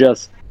was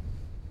just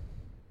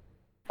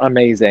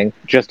amazing.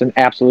 Just an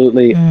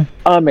absolutely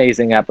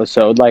amazing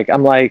episode. Like,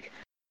 I'm like,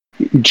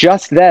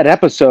 just that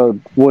episode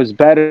was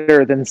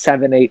better than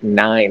 7, 8, and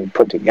 9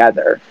 put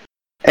together.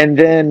 And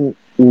then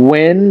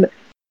when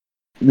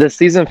the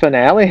season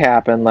finale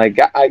happened, like,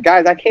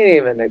 guys, I can't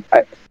even.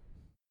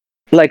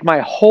 Like, my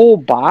whole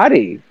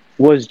body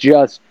was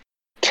just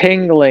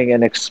tingling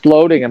and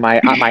exploding, and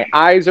my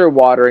eyes are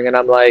watering, and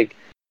I'm like,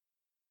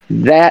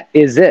 that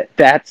is it.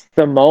 That's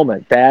the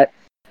moment. That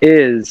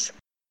is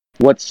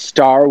what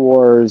Star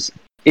Wars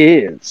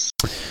is.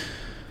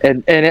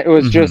 And it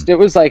was just, it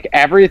was like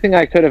everything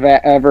I could have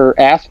ever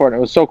asked for. And it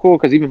was so cool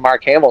because even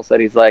Mark Hamill said,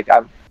 he's like,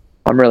 I'm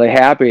really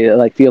happy. It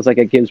like feels like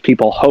it gives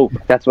people hope.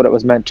 That's what it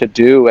was meant to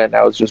do. And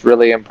I was just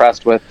really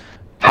impressed with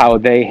how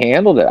they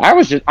handled it.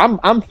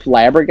 I'm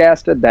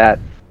flabbergasted that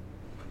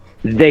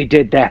they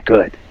did that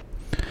good.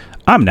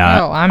 I'm not.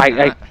 No, I'm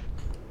not.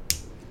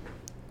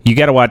 You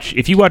got to watch.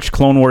 If you watch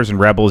Clone Wars and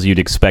Rebels, you'd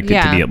expect it to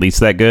Yeah. be at least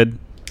that good.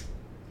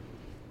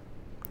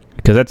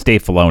 Because that's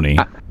Dave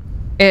Filoni.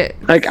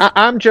 Like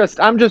I'm just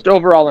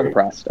overall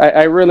impressed.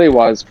 I really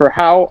was for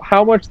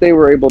how much they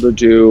were able to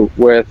do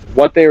with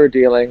what they were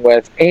dealing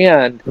with,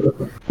 and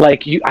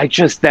like I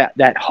just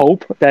that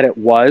hope that it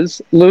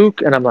was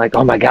Luke, and I'm like,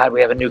 oh my God,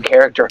 we have a new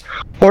character,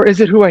 or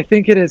is it who I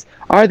think it is?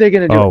 Are they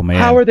going to do it? Man.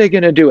 How are they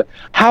going to do it?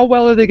 How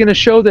well are they going to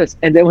show this?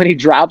 And then when he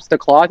drops the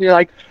cloth, you're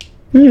like,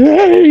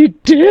 they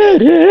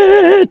did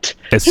it.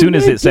 As soon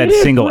as it said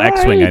single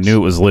X-wing, I knew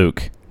it was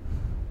Luke.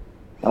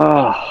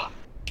 Oh.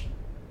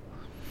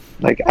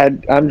 Like I have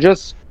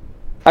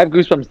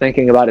goosebumps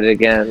thinking about it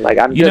again. Like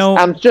I'm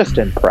just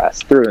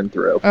impressed through and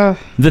through.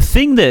 The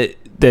thing that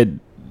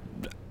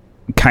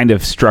kind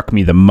of struck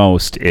me the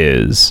most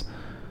is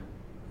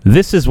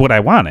this is what I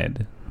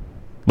wanted.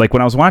 Like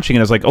when I was watching it,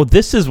 I was like, "Oh,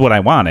 this is what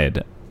I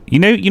wanted." You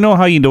know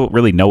how you don't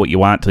really know what you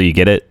want till you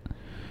get it.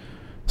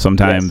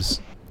 Sometimes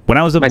when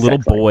I was a little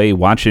boy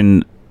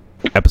watching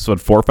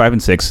episode 4, 5,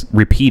 and 6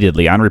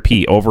 repeatedly on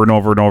repeat over and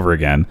over and over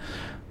again.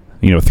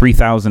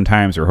 3,000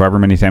 times or however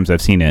many times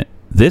I've seen it.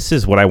 This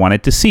is what I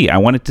wanted to see. I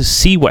wanted to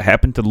see what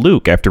happened to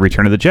Luke after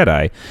Return of the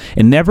Jedi.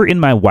 And never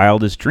in my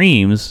wildest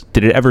dreams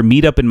did it ever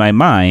meet up in my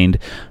mind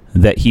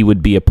that he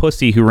would be a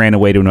pussy who ran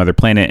away to another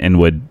planet and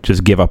would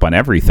just give up on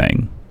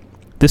everything.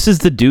 This is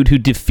the dude who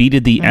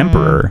defeated the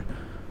Emperor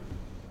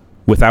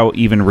without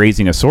even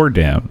raising a sword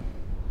to him.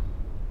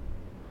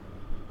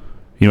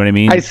 You know what I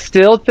mean? I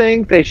still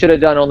think they should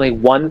have done only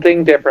one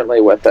thing differently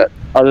with it,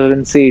 other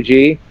than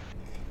CG.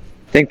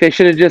 I think they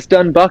should have just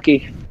done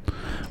Bucky.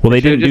 Well,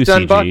 they didn't do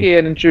done CG.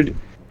 Bucky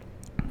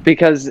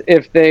because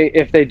if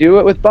they do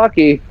it with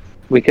Bucky,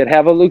 we could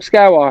have a Luke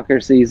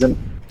Skywalker season.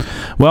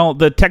 Well,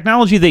 the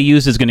technology they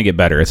use is going to get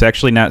better. It's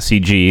actually not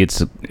CG.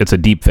 It's a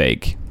deep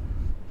fake.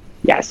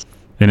 Yes.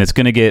 And it's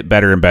going to get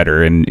better and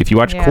better. And if you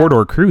watch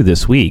Corridor Crew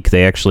this week,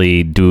 they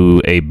actually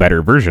do a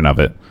better version of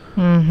it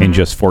in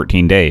just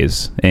 14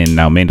 days. And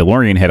now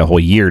Mandalorian had a whole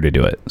year to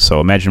do it.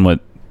 So imagine what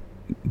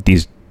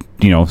these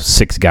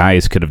 6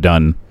 guys could have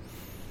done.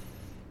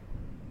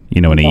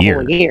 In a year.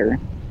 Whole year.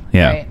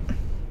 Yeah.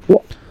 Right.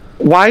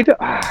 Why?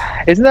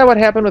 Isn't that what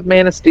happened with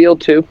Man of Steel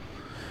too?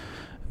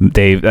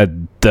 They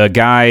the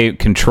guy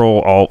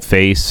Control Alt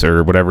Face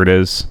or whatever it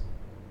is.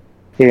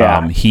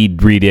 Yeah. He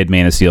redid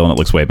Man of Steel and it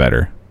looks way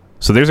better.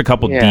 So there's a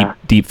couple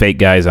deep fake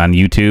guys on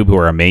YouTube who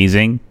are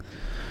amazing.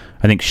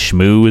 I think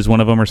Shmoo is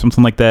one of them or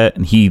something like that.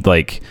 And he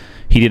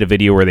did a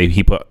video where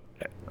he put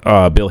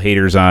Bill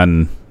Hader's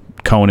on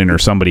Conan or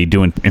somebody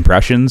doing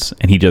impressions,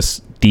 and he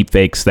just deep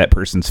fakes that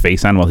person's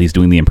face on while he's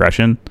doing the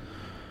impression,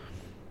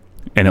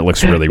 and it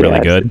looks really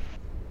good.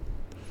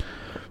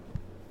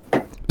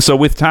 So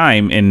with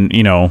time and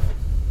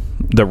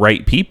the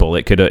right people,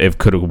 it could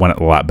have went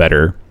a lot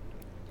better.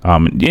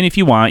 And if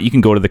you want, you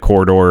can go to the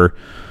Corridor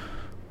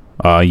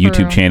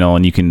YouTube channel,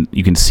 and you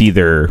can see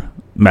their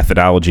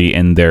methodology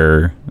and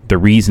the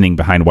reasoning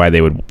behind why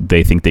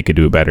they think they could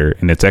do it better,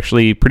 and it's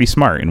actually pretty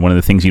smart. And one of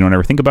the things you don't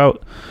ever think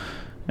about.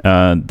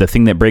 The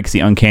thing that breaks the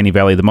uncanny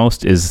valley the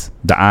most is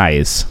the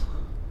eyes.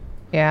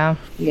 Yeah.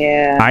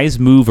 Eyes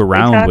move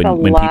around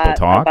when people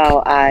talk.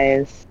 About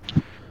eyes.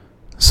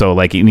 So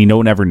you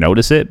don't ever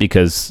notice it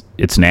because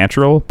it's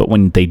natural, but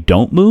when they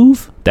don't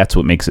move, that's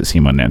what makes it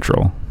seem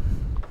unnatural.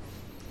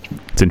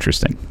 It's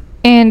interesting.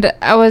 And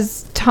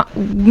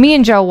me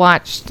and Joe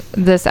watched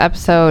this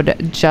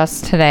episode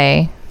just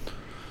today,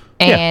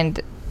 and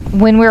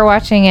when we were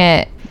watching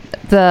it,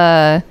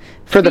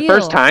 for the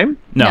first time?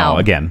 No,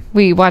 again.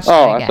 We watched it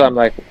again. So I'm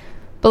like,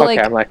 but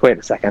I'm like, wait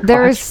a second.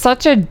 There is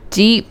such a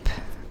deep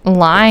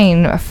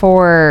line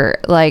for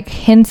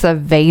hints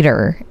of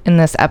Vader in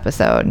this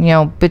episode.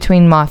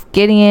 Between Moff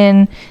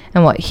Gideon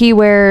and what he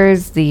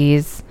wears,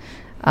 these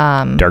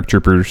Dark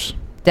Troopers.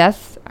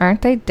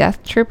 Aren't they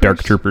Death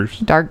Troopers?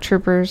 Dark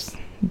Troopers.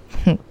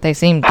 They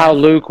seem how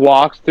Luke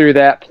walks through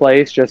that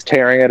place, just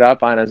tearing it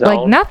up on his own.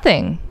 Like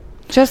nothing.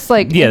 Just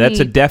that's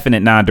a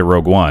definite nod to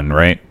Rogue One,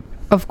 right?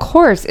 Of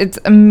course, it's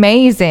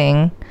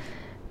amazing.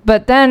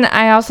 But then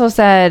I also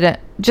said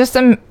just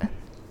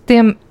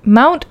the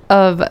amount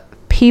of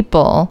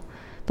people,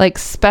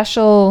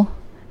 special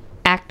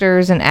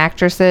actors and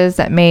actresses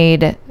that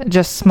made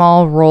just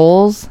small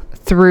roles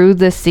through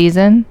this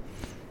season.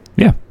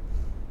 Yeah.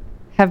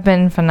 Have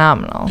been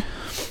phenomenal.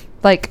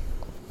 Let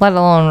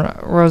alone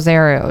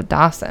Rosario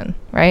Dawson,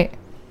 right?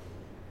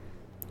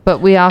 But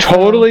we also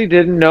totally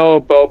didn't know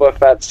Boba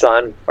Fett's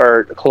son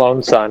or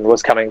clone son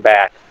was coming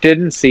back.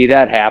 Didn't see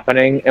that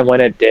happening, and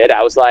when it did,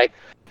 I was like,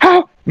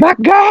 "Oh my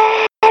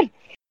god,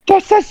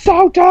 this is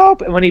so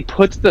dope!" And when he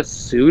puts the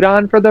suit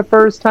on for the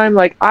first time,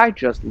 I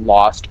just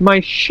lost my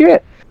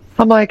shit.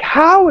 I'm like,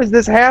 "How is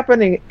this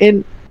happening?"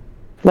 It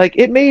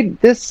made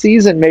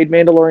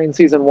Mandalorian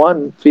season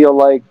 1 feel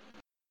like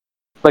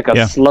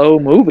a slow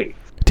movie.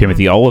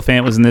 Timothy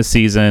Oliphant was in this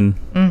season.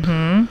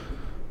 Mm-hmm.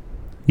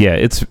 Yeah,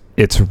 it's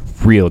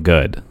real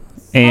good,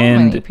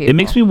 and it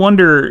makes me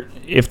wonder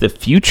if the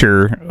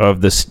future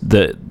of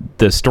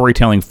the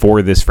storytelling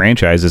for this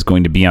franchise is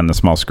going to be on the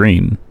small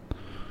screen.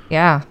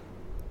 Yeah,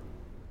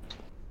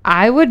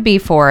 I would be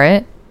for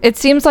it. It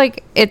seems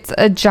like it's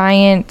a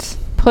giant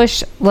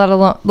push, let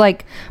alone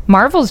like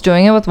Marvel's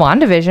doing it with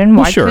WandaVision.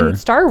 Why sure. couldn't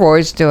Star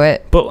Wars do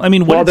it? But I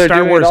mean, what did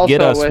Star Wars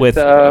get us with?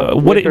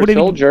 Winter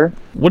Soldier.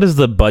 What is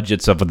the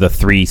budgets of the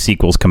 3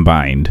 sequels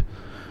combined?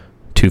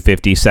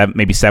 250,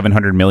 maybe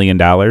 $700 million.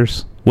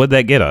 What'd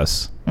that get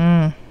us?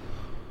 Do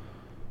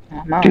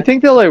you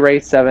think they'll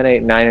erase 7,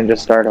 8, 9 and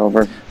just start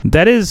over?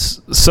 That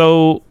is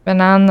so. And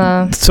on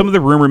the Some of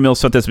the rumor mill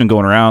stuff that's been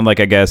going around,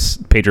 like I guess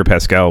Pedro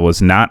Pascal was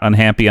not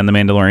unhappy on The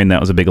Mandalorian. That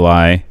was a big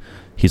lie.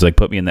 He's like,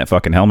 put me in that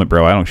fucking helmet,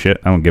 bro. I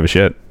don't give a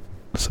shit.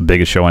 It's the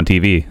biggest show on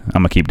TV.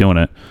 I'm gonna keep doing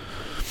it.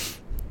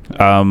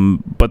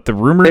 But the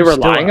rumors they were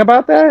lying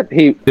about that.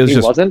 He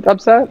wasn't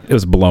upset. It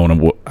was blown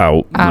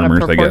out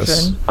rumors, of I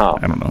guess. proportion. Oh.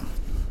 I don't know.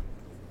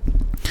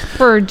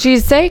 For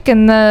G's sake,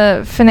 in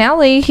the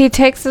finale, he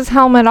takes his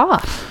helmet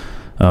off.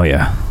 Oh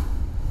yeah,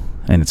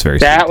 and it's very.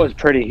 That sweet. was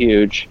pretty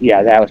huge.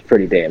 Yeah, that was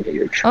pretty damn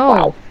huge.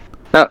 Oh.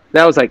 Wow.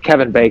 That was like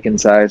Kevin Bacon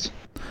size.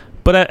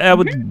 But I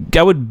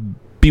would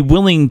be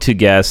willing to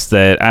guess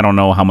that I don't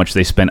know how much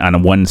they spent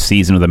on one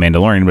season of The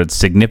Mandalorian, but it's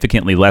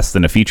significantly less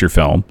than a feature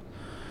film.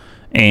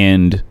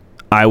 And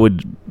I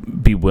would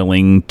be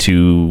willing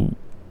to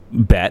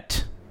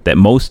bet that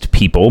most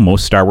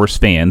Star Wars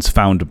fans,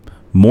 found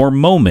more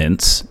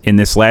moments in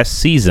this last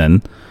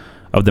season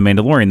of The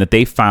Mandalorian that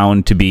they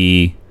found to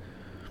be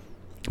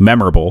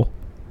memorable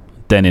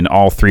than in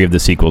all 3 of the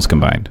sequels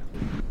combined.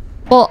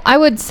 Well, I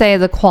would say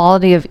the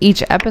quality of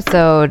each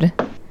episode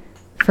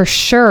for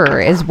sure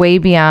is way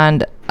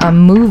beyond a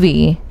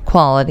movie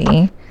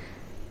quality.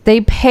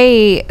 They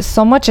pay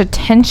so much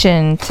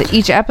attention to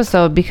each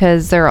episode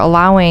because they're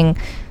allowing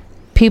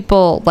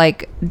people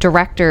like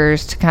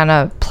directors to kind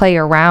of play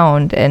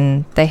around,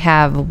 and they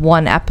have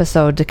one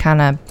episode to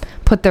kind of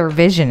put their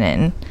vision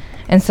in.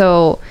 And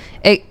so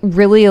it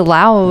really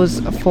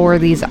allows for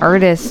these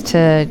artists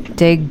to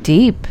dig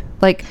deep.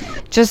 Like,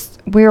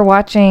 just we were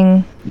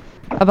watching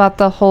about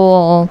the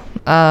whole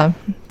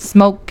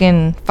smoke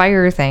and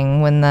fire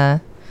thing when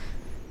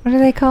what are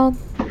they called?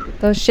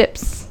 Those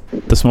ships.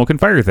 The smoke and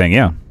fire thing,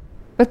 yeah.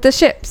 With the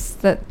ships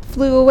that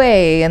flew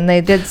away and they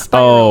did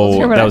spirals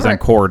or that was on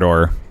whatever.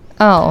 Corridor.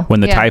 Oh, When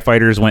the yeah. TIE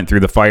fighters went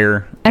through the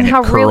fire And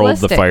how it curled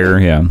realistic. the fire,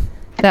 yeah.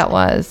 That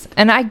was.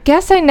 And I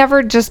guess I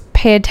never just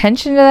pay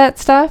attention to that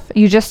stuff.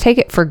 You just take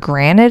it for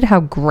granted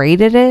how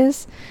great it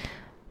is.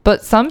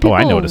 But some people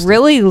I noticed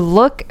really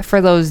look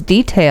for those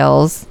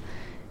details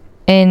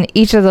in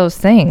each of those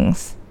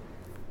things.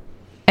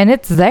 And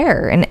it's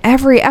there in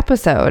every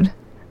episode.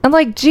 And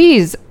like,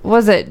 geez,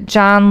 was it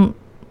John,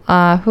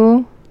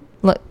 who?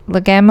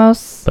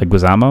 Legamos?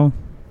 Leguizamo?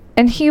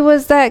 And he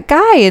was that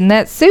guy in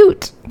that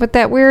suit with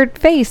that weird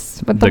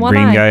face with the one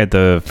green eye. guy at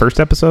the first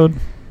episode?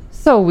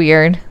 So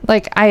weird.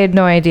 Like, I had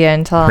no idea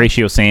until...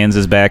 Horatio Sands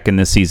is back in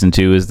this season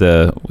too as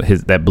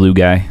that blue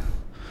guy.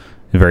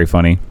 Very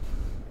funny.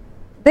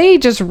 They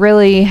just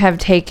really have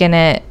taken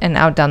it and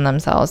outdone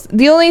themselves.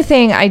 The only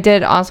thing I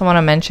did also want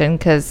to mention,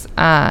 because,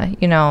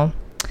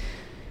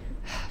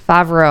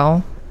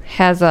 Favreau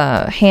has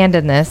a hand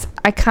in this.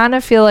 I kind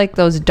of feel like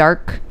those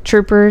dark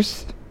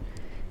troopers,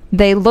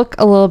 they look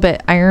a little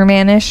bit Iron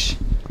Man-ish.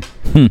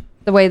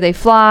 The way they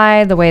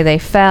fly, the way they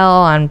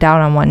fell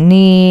down on one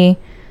knee.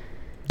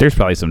 There's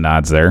probably some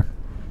nods there.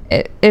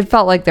 It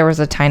felt like there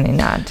was a tiny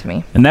nod to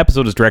me. And the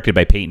episode is directed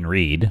by Peyton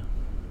Reed,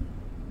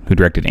 who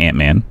directed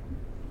Ant-Man.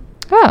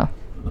 Oh,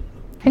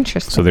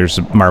 interesting. So there's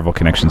Marvel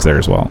connections there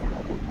as well.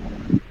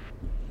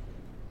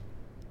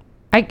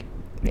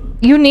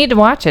 You need to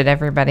watch it,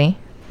 everybody.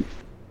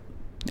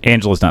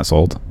 Angela's not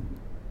sold.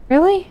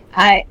 Really?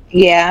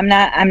 I'm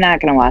not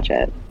gonna watch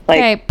it. Like,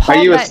 Okay, Paul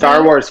Are you a Bettany,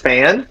 Star Wars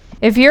fan?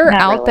 If you're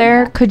Not out really,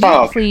 there, no. could you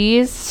Oh, okay.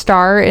 please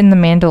star in The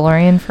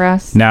Mandalorian for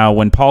us? Now,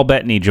 when Paul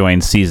Bettany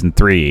joins season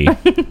 3, you're I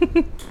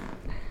going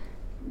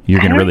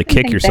to don't really even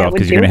kick think yourself that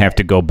because would you're going do to have it.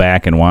 to go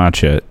back and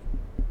watch it.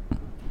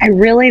 I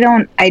really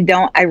don't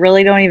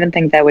even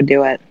think that would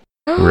do it.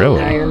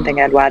 Really? I don't even think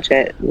I'd watch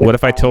it. What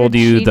if I told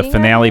You're you the cheating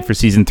finale on me? for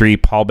season 3,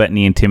 Paul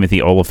Bettany and Timothy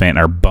Oliphant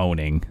are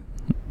boning?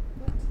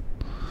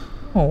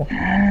 Oh,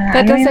 I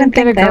that don't even doesn't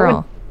get a think that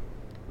girl.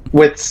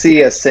 With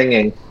Sia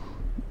singing.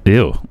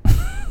 Ew.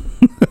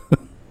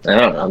 I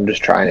don't know. I'm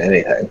just trying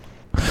anything.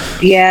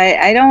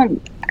 Yeah, I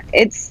don't.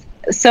 It's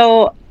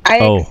so I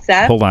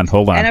accept hold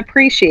on. and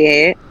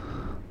appreciate.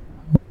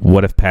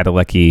 What if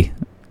Padalecki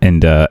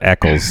and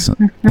Eccles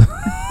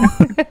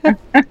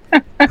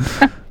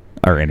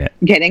are in it?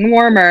 Getting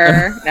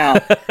warmer. No.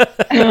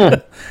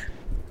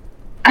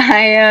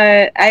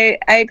 I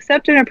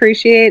accept and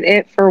appreciate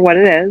it for what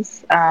it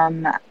is.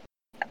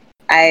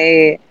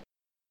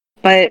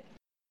 But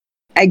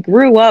I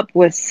grew up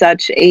with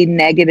such a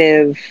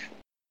negative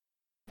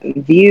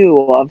view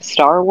of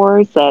Star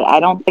Wars that I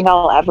don't think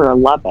I'll ever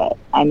love it.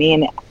 I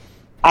mean,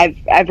 I've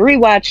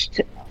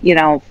rewatched,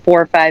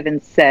 4, 5,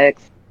 and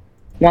 6,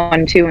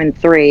 1, 2, and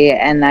 3,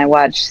 and I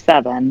watched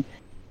 7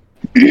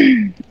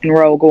 and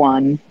Rogue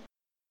One.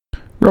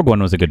 Rogue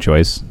One was a good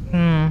choice.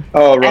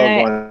 Oh, Rogue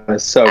And One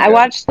is so good. I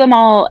watched them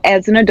all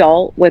as an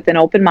adult with an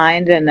open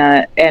mind and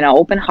an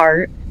open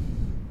heart.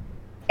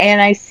 And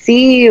I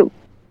see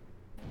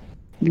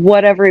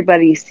what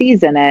everybody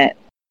sees in it,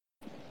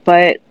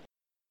 but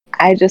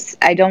I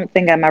don't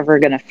think I'm ever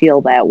going to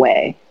feel that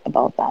way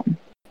about them.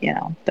 You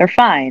know, they're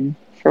fine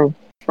for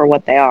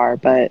what they are,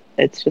 but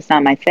it's just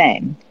not my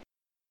thing.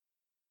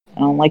 I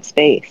don't like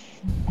space.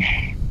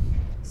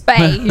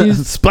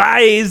 Space.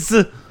 Spies.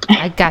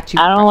 I got you.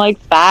 I don't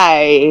like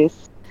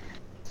space.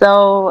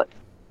 So,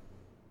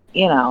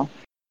 you know,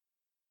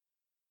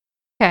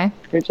 Okay.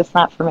 they're just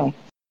not for me.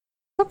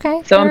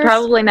 Okay. So I'm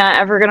probably not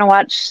ever going to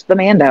watch The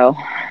Mando.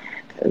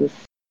 'Cause,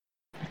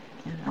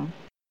 you know.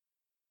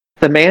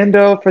 The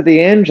Mando for the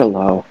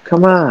Angelo.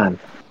 Come on.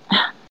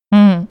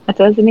 It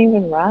doesn't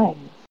even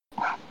rhyme.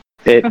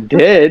 It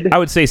did. I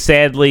would say,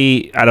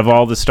 sadly, out of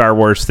all the Star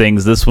Wars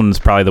things, this one's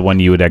probably the one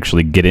you would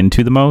actually get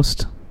into the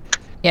most.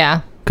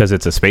 Yeah. Because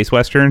it's a space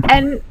western.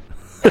 And,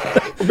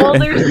 well,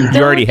 there's You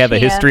still already have a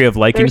chance. history of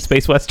liking There's-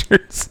 space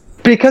westerns.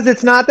 Because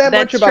it's not that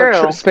That's much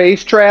about true.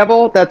 space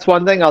travel. That's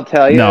one thing I'll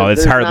tell you. No,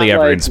 it's There's hardly not,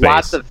 ever like, in space.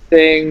 Lots of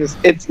things.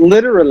 It's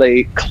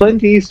literally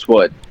Clint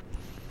Eastwood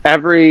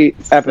every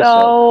episode.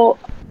 So,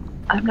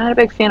 I'm not a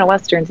big fan of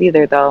westerns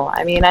either, though.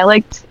 I mean, I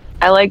liked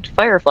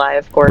Firefly,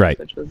 of course, Right.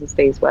 which was a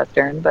space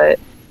western, but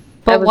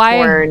But that was why?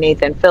 more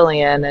Nathan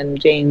Fillion and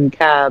Jane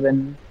Cobb,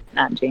 and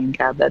not Jane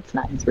Cobb, that's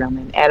not his real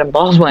name, Adam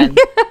Baldwin,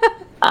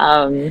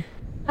 and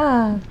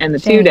the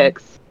Jane.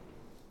 Tudeks.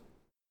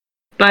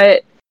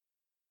 But,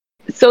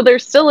 so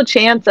there's still a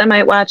chance I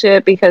might watch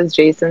it because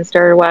Jason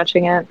started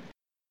watching it.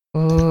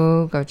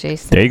 Ooh, go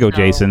Jason. There you go, No.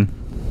 Jason.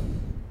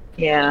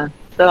 Yeah,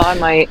 so I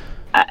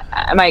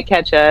might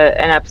catch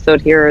an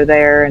episode here or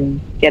there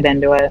and get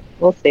into it.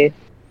 We'll see.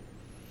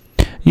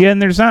 Yeah,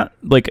 and there's not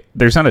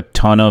a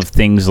ton of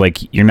things,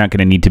 like, you're not going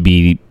to need to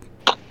be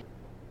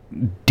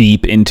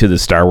deep into the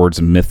Star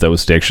Wars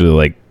mythos to actually,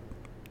 like,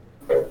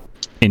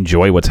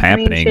 enjoy what's I mean,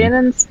 happening.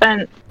 Shannon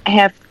spent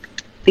half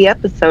the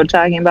episode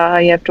talking about how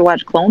you have to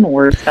watch Clone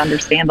Wars to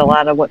understand a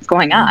lot of what's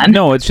going on.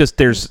 No, it's just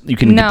you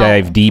can No.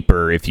 dive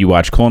deeper if you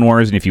watch Clone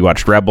Wars and if you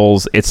watch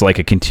Rebels. It's like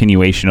a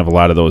continuation of a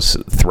lot of those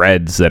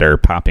threads that are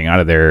popping out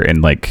of there,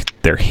 and like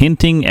they're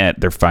hinting at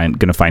going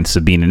to find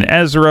Sabine and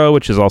Ezra,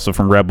 which is also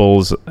from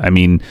Rebels. I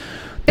mean,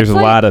 there's It's a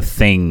like lot of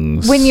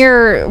things. When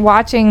you're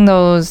watching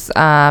those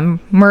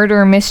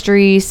murder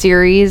mystery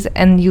series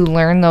and you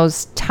learn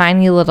those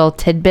tiny little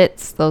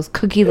tidbits, those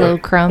cookie little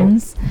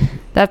crumbs,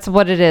 that's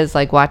what it is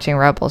like watching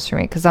Rebels for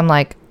me. Because I'm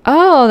like,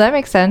 oh, that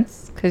makes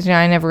sense. Because, you know,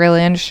 I never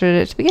really understood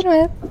it to begin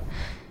with.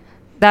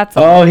 That's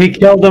Oh, he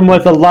killed him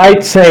with a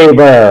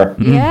lightsaber.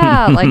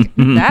 yeah, like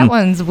that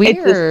one's weird.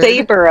 It's a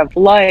saber of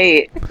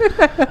light.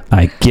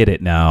 I get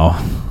it now.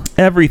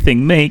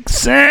 Everything makes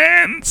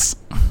sense.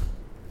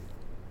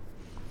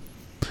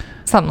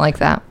 Something like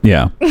that.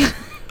 Yeah.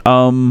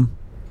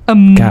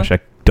 Gosh, I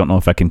don't know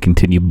if I can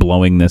continue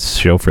blowing this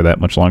show for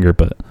that much longer,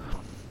 but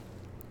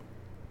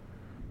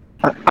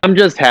I'm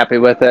just happy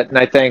with it, and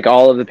I thank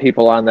all of the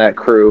people on that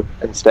crew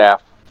and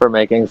staff for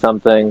making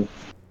something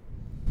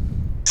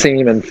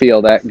seem and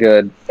feel that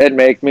good and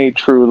make me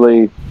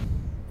truly.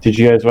 Did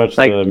you guys watch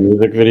Like- the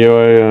music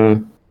video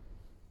I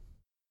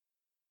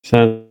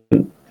sent?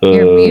 The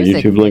Your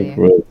music YouTube link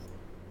video. was.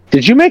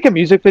 Did you make a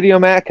music video,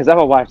 Matt? Because I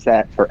will watch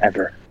that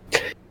forever.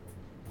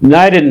 No,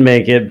 I didn't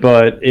make it,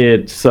 but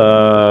it's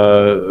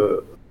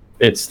the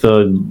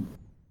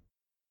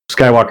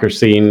Skywalker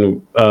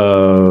scene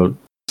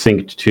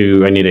synced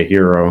to "I Need a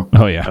Hero."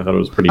 oh yeah, I thought it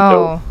was pretty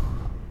dope. Oh,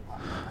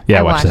 yeah,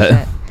 I watched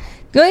that. it.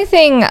 The only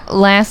thing,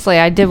 lastly,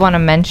 I did want to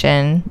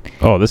mention.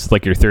 Oh, this is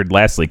like your third.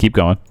 Lastly, keep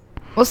going.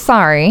 Well,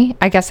 sorry.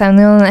 I guess I'm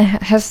the one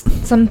that has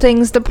some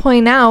things to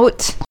point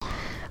out.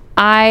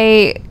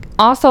 I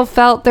also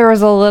felt there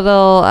was a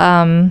little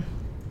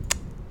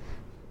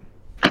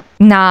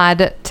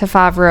nod to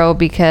Favreau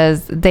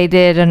because they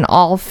did an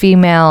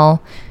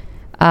all-female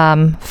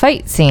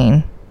fight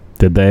scene.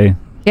 Did they?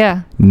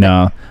 Yeah.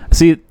 No.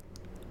 See,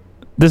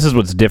 this is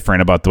what's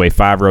different about the way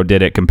Favreau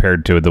did it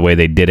compared to the way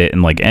they did it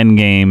in like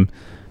Endgame.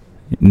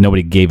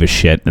 Nobody gave a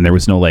shit, and there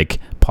was no like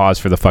pause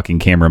for the fucking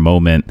camera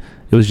moment.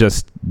 It was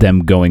just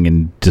them going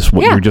and just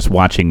Yeah. you're just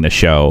watching the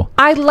show.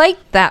 I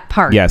liked that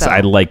part. Yes, though. I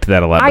liked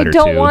that a lot I better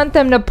don't too. want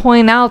them to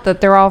point out that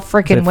they're all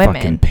freaking That women.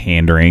 fucking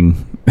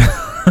pandering.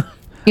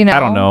 You know? I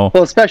don't know.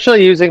 Well,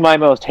 especially using my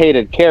most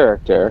hated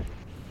character,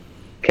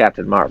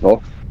 Captain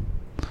Marvel.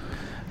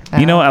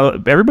 You know,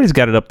 everybody's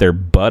got it up their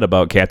butt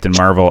about Captain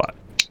Marvel.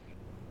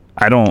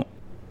 I don't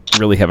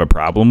really have a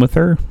problem with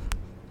her.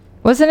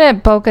 Wasn't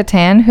it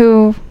Bo-Katan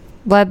who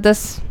led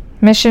this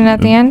mission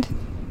at the end?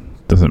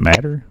 Doesn't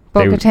matter.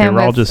 They Bo-Katan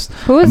were all with- just.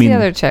 Who was I mean, the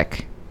other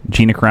chick?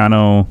 Gina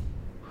Carano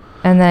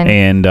And then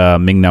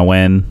and Ming-Na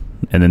Wen,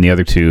 and then the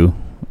other two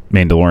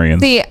Mandalorians.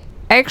 see, I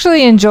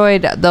actually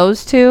enjoyed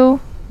those two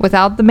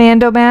without the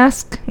Mando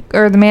mask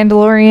or the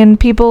Mandalorian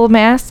people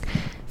mask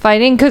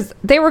fighting because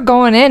they were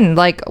going in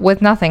like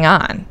with nothing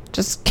on,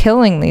 just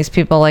killing these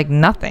people like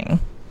nothing.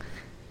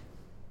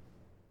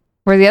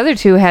 Where the other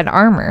two had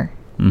armor.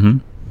 Mm-hmm.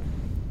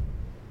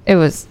 It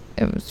was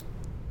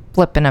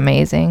flipping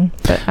amazing.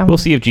 But We'll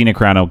see if Gina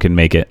Carano can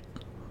make it.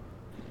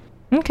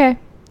 Okay.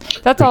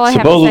 That's all I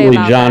have to say Supposedly,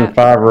 about John that.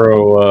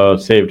 Favreau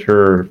saved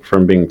her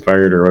from being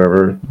fired or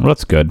whatever. Well,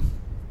 that's good.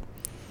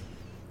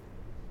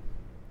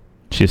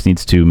 She just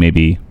needs to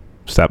maybe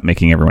stop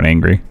making everyone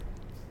angry.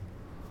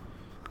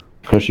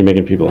 How's she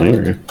making people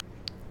angry?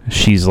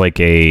 She's like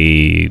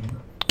a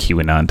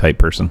QAnon type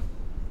person.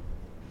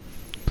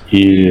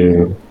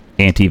 Yeah.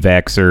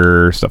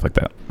 Anti-vaxxer, stuff like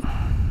that.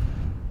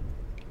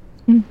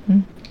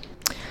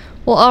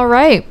 Well, all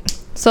right.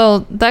 So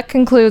that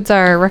concludes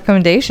our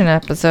recommendation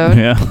episode.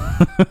 Yeah.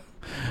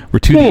 We're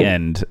to the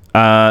end.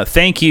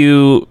 Thank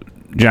you,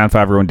 John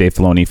Favreau and Dave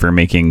Filoni, for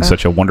making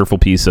such a wonderful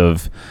piece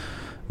of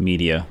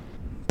media.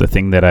 The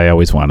thing that I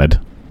always wanted.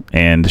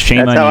 And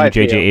shame That's how on I you,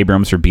 J.J. feel.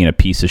 Abrams, for being a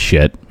piece of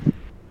shit.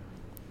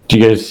 Do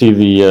you guys see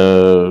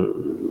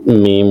the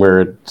meme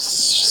where it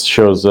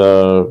shows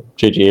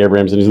J.J.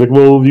 Abrams and he's like,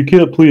 well, you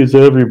can't please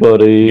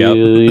everybody. Yep.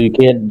 You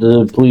can't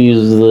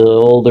please the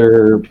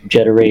older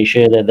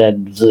generation, and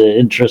then the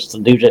interest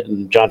in new gen.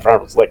 And John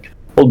Favreau's like,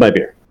 hold my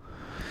beer.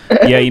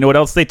 Yeah, you know what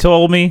else they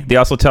told me? They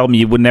also told me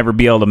you would never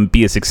be able to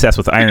be a success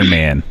with Iron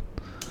Man.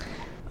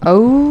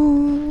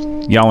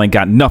 Oh. Y'all ain't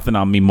got nothing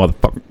on me,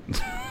 motherfucker.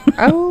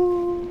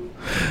 Oh.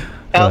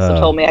 They also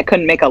told me I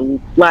couldn't make a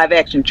live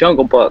action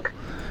Jungle Book.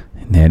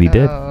 And that he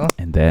did. Oh.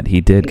 And that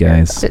he did,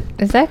 guys.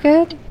 Is that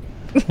good?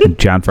 And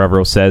John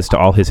Favreau says to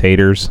all his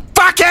haters,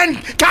 Fucking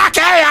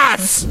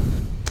cock-ass!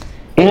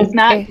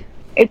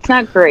 It's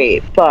not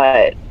great,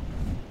 but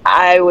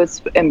I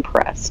was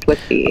impressed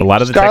with the a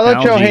lot of the Scarlett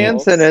technology...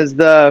 Johansson is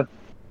the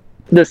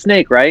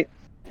snake, right?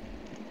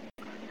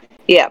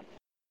 Yeah.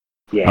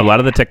 A lot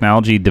of the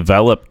technology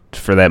developed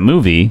for that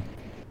movie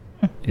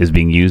is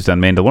being used on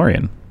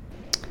Mandalorian.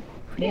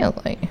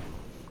 Really?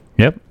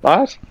 Yep.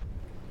 What?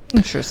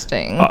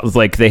 Interesting. It's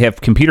like they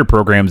have computer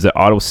programs that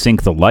auto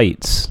sync the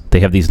lights. They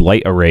have these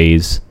light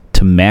arrays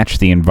to match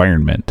the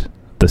environment,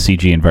 the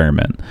CG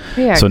environment.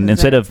 Yeah, So 'cause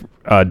instead of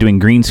doing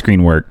green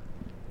screen work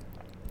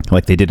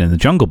like they did in the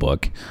Jungle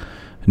Book,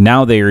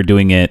 now they are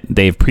doing it.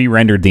 They've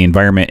pre-rendered the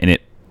environment, and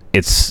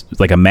it's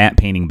like a matte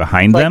painting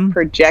behind Like them.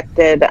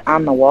 projected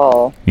on the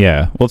wall.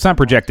 Yeah. Well, it's not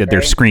projected. They're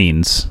Right.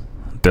 screens.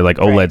 They're like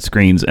OLED Right.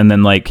 screens, and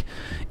then like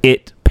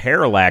it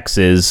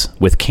parallaxes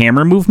with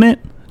camera movement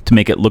to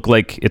make it look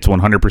like it's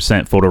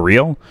 100%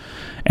 photoreal,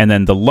 and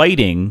then the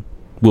lighting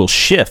will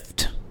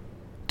shift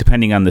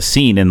depending on the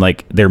scene and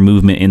like their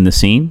movement in the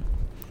scene.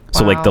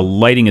 So like the Wow.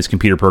 lighting is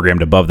computer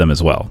programmed above them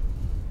as well.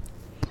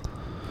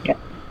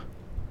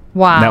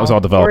 Wow. And that was all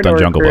developed on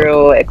Corridor Jungle Book.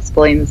 Crew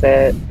explains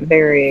it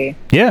very,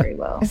 Yeah. very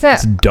well. Is that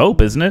It's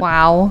dope, isn't it?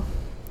 wow?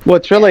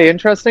 What's really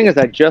interesting is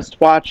I just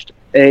watched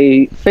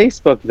a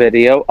Facebook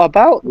video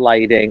about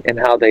lighting and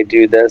how they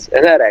do this,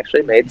 and that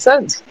actually made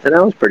sense, and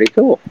that was pretty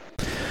cool.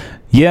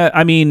 Yeah,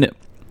 I mean,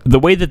 the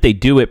way that they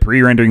do it,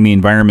 pre-rendering the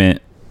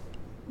environment,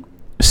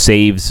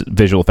 saves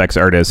visual effects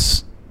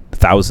artists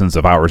thousands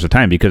of hours of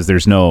time because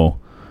there's no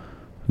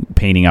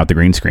painting out the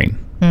green screen.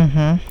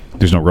 Mm-hmm.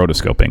 There's no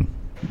rotoscoping.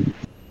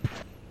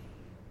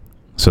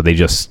 So they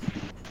just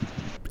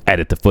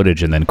edit the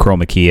footage and then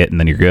chroma key it, and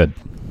then you're good.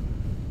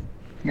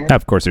 Yeah. Now,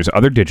 of course, there's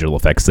other digital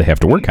effects they have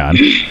to work on,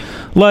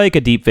 like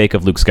a deep fake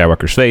of Luke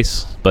Skywalker's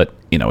face, but,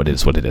 you know, it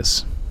is what it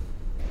is.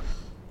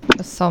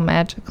 It's so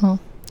magical.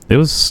 It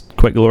was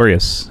quite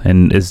glorious,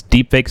 and as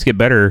deep fakes get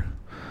better,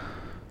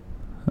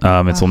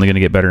 it's only going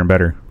to get better and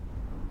better.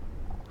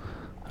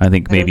 I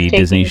think maybe It's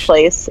taking Disney...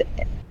 place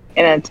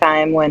in a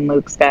time when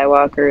Luke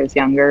Skywalker is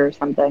younger or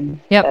something.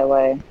 Yep. That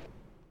way.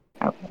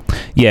 Okay.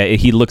 Yeah,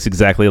 he looks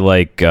exactly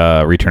like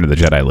Return of the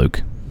Jedi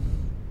Luke.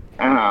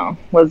 I don't know.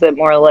 Was it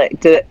more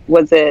like?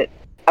 Was it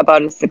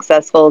about as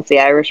successful as The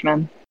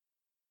Irishman?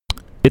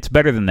 It's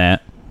better than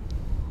that.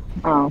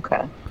 Oh,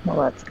 okay. Well,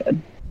 that's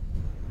good.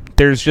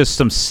 There's just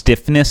some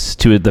stiffness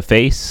to the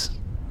face.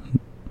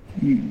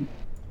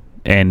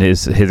 And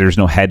there's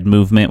no head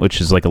movement, which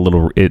is like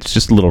it's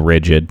just a little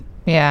rigid.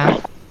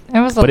 Yeah. It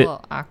was a But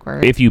little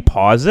awkward. If you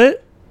pause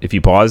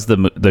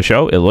the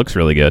show, it looks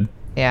really good.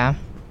 Yeah.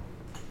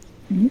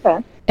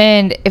 Okay.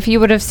 And if you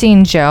would have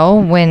seen Joe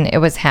when it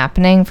was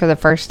happening for the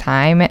first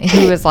time,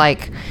 he was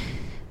like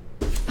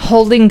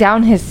holding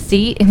down his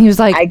seat, and he was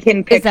like, I can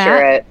 "Is picture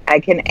that-" it. I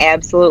can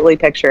absolutely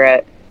picture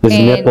it. His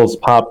And- nipples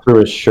pop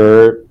through his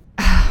shirt.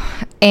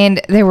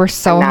 And they were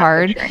so I'm not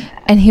hard. picturing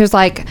that. And he was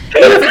like,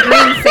 "It's a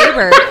green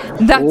saber.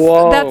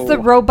 Whoa. That's the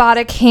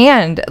robotic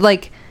hand."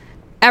 Like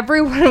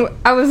everyone,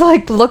 I was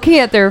like looking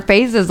at their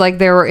faces like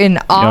they were in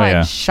awe yeah.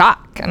 and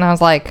shock, and I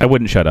was like, I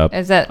wouldn't shut up.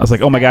 Is it I was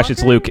like, oh my gosh,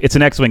 it's Skywalker? Luke. It's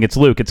an X-Wing. It's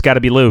Luke. It's got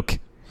to be Luke.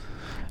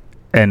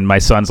 And my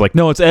son's like,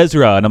 no, it's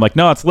Ezra. And I'm like,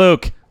 no, it's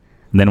Luke.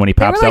 And then when he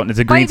pops like, out and it's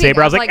a green fighting.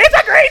 saber, I was like, it's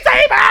a green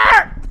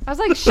saber! I was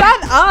like,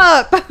 "Shut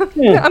up!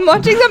 I'm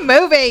watching the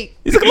movie."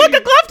 He's like, look,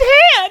 a gloved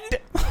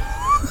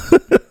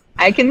hand!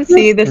 I can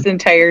see this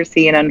entire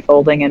scene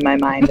unfolding in my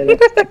mind, and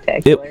it's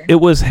spectacular. It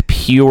was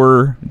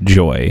pure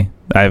joy.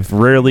 I've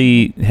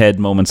rarely had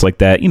moments like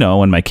that, you know,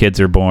 when my kids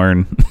are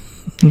born,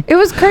 It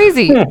was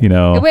crazy. you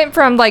know. It went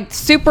from like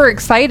super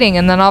exciting,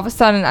 and then all of a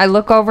sudden I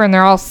look over and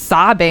they're all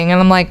sobbing, and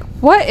I'm like,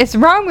 "What is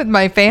wrong with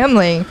my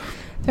family?"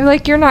 They're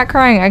like, you're not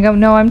crying. I go,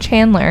 no, I'm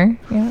Chandler.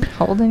 Yeah,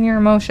 holding your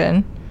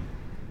emotion.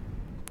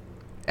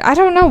 I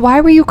don't know.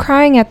 Why were you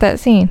crying at that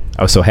scene?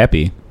 I was so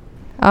happy.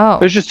 Oh,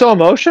 It was just so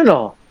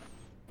emotional.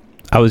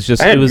 I was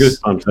just. I had It was.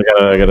 goosebumps.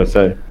 I gotta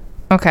say.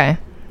 okay.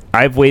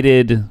 I've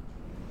waited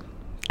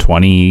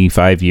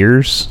 25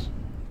 years,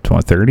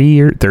 30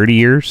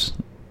 years,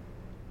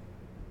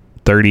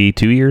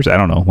 32 years. I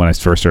don't know when I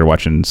first started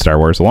watching Star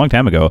Wars a long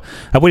time ago.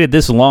 I've waited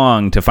this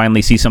long to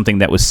finally see something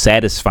that was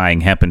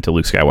satisfying happen to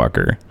Luke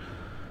Skywalker.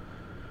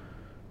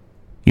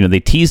 You know,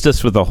 they teased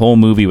us with the whole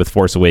movie with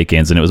Force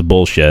Awakens, and it was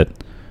bullshit.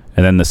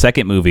 And then the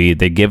second movie,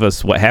 they give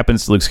us what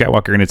happens to Luke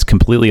Skywalker, and it's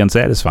completely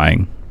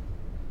unsatisfying.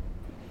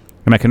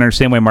 And I can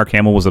understand why Mark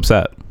Hamill was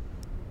upset.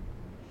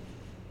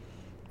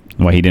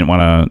 Why he didn't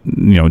want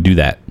to, do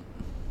that.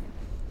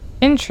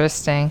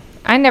 Interesting.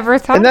 I never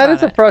thought And that about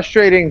is a it.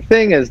 frustrating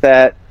thing, is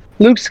that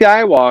Luke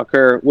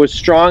Skywalker was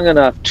strong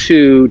enough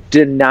to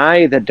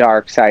deny the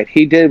dark side.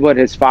 He did what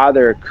his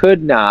father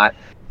could not.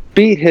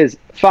 Beat his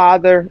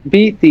father,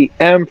 beat the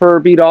Emperor,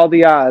 beat all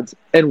the odds.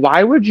 And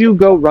why would you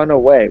go run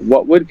away?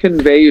 What would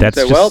convey you That's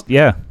to say, just,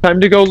 well,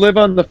 time to go live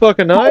on the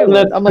fucking island?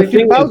 that's I'm the like,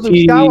 thing if I was is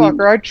Luke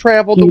Skywalker, I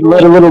traveled He the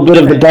let world. a little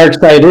bit of the dark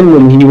side in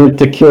when he went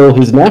to kill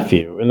his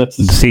nephew, and that's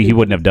See, he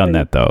wouldn't have done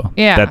that, though.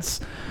 Yeah.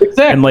 That's...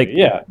 exactly. And like,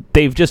 yeah,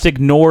 they've just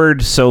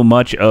ignored so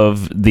much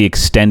of the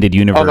extended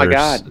universe. Oh my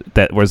God.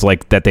 That was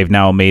like that they've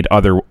now made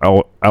other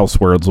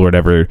Elseworlds or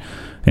whatever,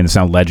 and it's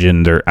now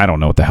Legend, or I don't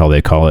know what the hell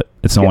they call it.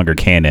 It's no longer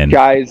canon.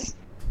 Guys,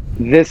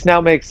 this now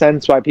makes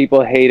sense why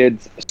people hated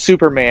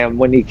Superman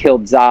when he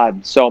killed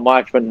Zod so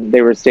much, when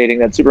they were stating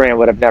that Superman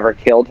would have never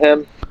killed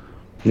him.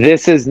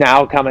 This is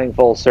now coming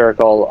full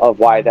circle of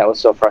why that was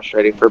so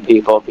frustrating for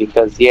people,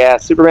 because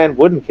Superman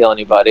wouldn't kill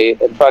anybody,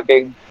 and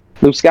fucking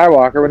Luke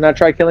Skywalker would not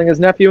try killing his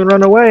nephew and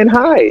run away and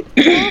hide.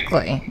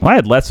 Exactly. Well, I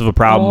had less of a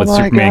problem Oh with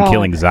my Superman God.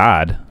 killing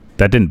Zod.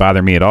 That didn't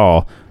bother me at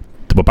all.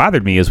 What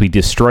bothered me is we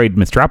destroyed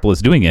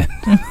Metropolis doing it.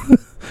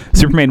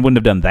 Superman wouldn't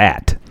have done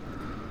that.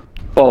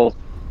 Both.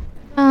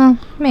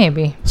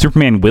 Maybe.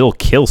 Superman will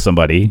kill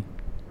somebody.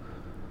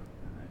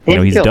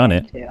 He's Killed done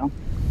him, it. too.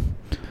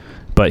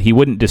 But he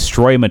wouldn't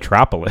destroy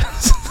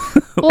Metropolis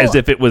as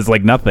if it was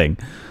like nothing.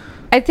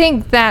 I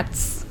think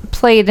that's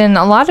played in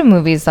a lot of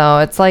movies, though.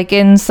 It's like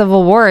in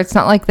Civil War. It's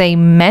not like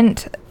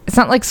it's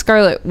not like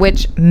Scarlet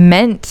Witch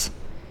meant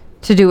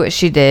to do what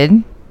she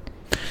did.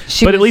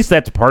 But at least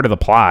that's part of the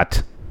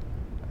plot.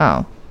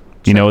 Oh.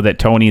 That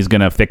Tony's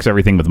going to fix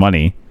everything with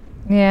money.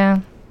 Yeah.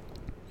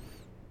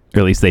 Or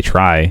at least they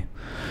try.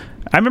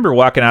 I remember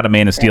walking out of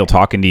Man of Steel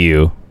talking to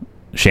you,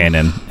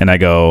 Shannon, and I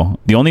go,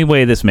 the only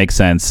way this makes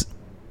sense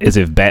is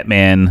if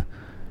Batman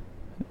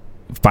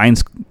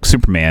finds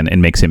Superman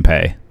and makes him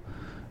pay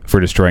for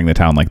destroying the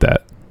town like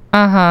that.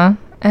 Uh-huh.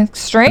 It's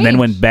strange. And then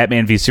when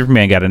Batman v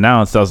Superman got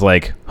announced, I was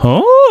like,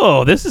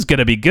 oh, this is going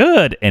to be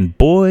good. And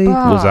boy,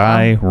 was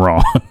I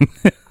wrong.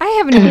 I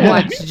haven't even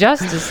watched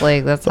Justice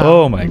League. That's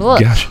all. Oh, my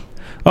Look. gosh.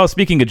 Oh,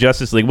 speaking of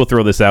Justice League, we'll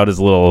throw this out as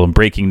a little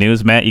breaking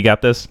news. Matt, you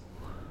got this?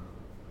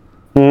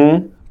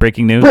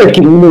 Breaking news?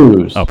 breaking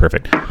news. Oh,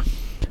 perfect.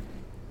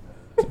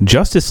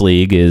 Justice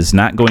League is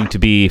not going to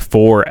be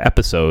 4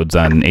 episodes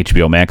on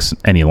HBO Max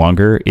any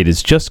longer. It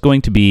is just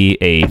going to be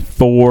a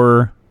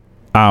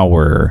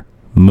 4-hour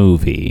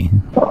movie.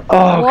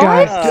 Oh, What?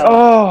 guys.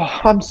 Oh,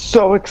 I'm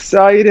so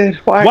excited.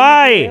 Why?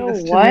 Why? are you doing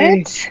this to me?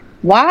 What?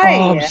 Why?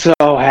 Oh, I'm so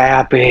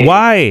happy.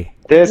 Why?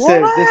 This is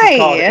Why?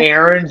 called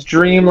Aaron's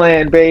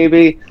Dreamland,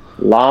 baby.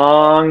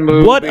 Long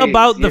movie. What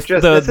about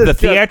the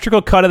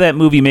theatrical cut of that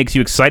movie makes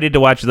you excited to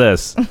watch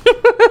this?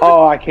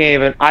 Oh, I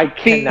cannot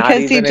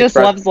Because he even just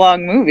express- loves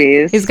long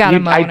movies. He's got a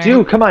moaner. I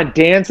do. Come on,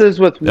 Dances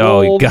with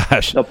Oh, Wolves.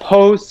 gosh. The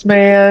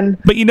Postman.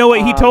 But you know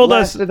what? He told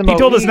us Last of the not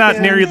Mohicans.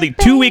 nearly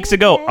 2 weeks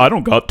ago, I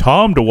don't got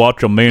time to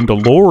watch a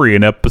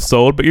Mandalorian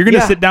episode, but you're going to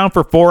Yeah. sit down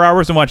for 4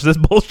 hours and watch this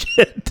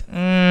bullshit.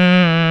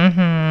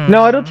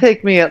 No, it'll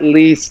take me at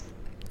least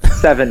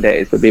 7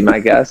 days. Would be my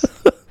guess.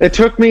 It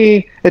took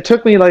me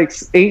like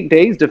 8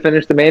 days to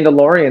finish the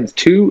Mandalorian's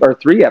 2 or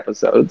 3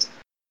 episodes.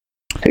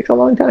 Takes a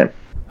long time.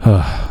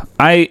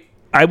 I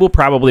will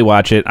probably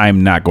watch it.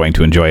 I'm not going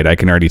to enjoy it. I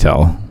can already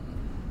tell.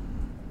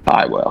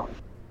 I will.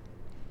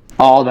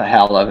 All the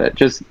hell of it.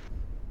 Just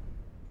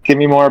give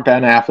me more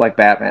Ben Affleck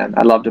Batman.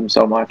 I loved him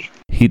so much.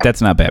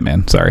 That's not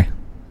Batman. Sorry.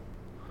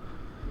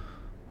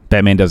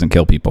 Batman doesn't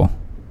kill people.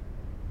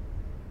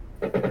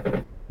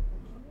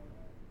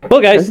 Well,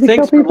 guys, Does he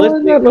thanks kill for people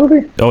in that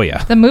listening. movie? Oh,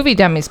 yeah. The Movie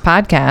Dummies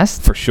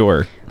podcast. For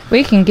sure.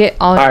 We can get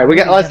all. All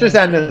right, let's just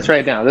end this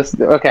right now.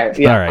 Okay,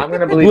 yeah, All right. I'm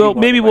gonna believe. Well, you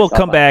more maybe than we'll myself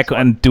come on back this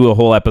one. and do a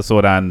whole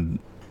episode on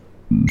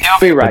You'll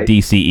be right. the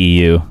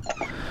DCEU.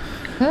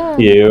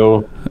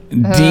 You.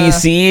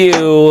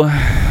 DCU.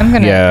 I'm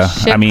gonna. Yeah,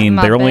 ship I mean,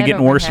 my they're only bed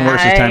getting worse and over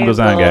worse here. as time goes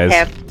on, will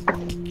guys.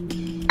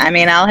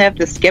 I'll have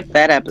to skip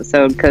that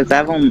episode because I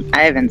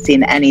haven't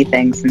seen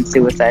anything since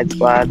Suicide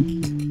Squad.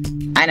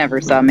 I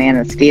never saw Man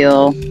of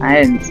Steel.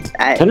 Henry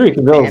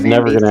Cavill is Batman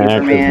never v going to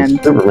act as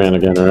Superman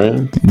again,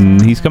 right?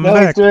 He's coming No,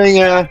 he's back. doing.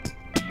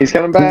 He's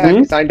coming back. Mhm.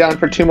 He signed on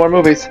for 2 more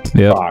movies.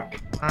 Yep. Fuck.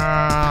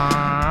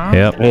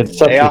 Yep. It's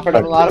such They offered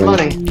him a lot of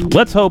money.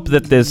 Let's hope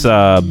that this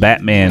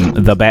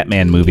the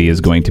Batman movie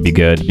is going to be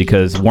good,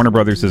 because Warner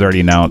Brothers has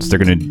already announced they're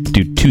going to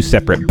do 2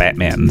 separate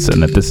Batmans,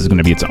 and that this is going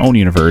to be its own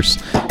universe.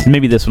 And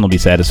maybe this one will be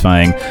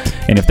satisfying.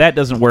 And if that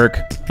doesn't work,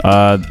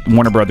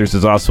 Warner Brothers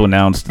has also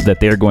announced that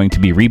they're going to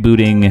be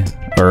rebooting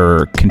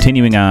or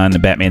continuing on the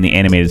Batman the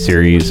Animated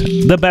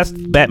Series, the best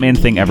Batman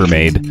thing ever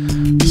made.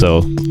 So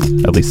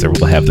at least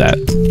we'll have that.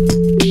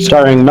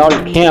 Starring Mark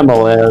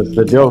Hamill as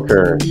the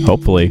Joker.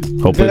 Hopefully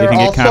they They're can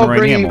get also Conroy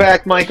bringing Hamill.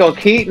 back Michael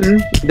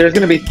Keaton. There's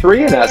going to be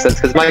 3 in essence,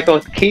 because Michael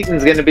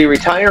Keaton's going to be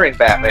retiring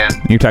Batman.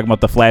 You're talking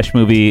about the Flash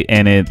movie,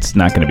 and it's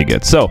not going to be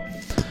good. So,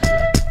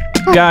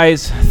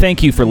 guys,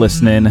 thank you for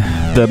listening.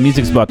 The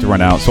music's about to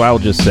run out, so I'll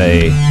just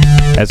say,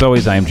 as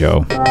always, I'm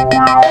Joe.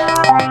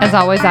 As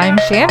always, I'm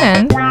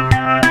Shannon.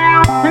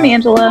 I'm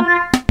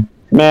Angela.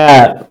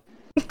 Matt.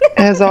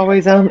 As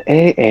always, I'm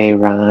AA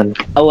Ron.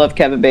 I love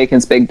Kevin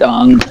Bacon's big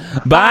dong.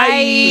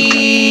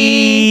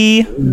 Bye.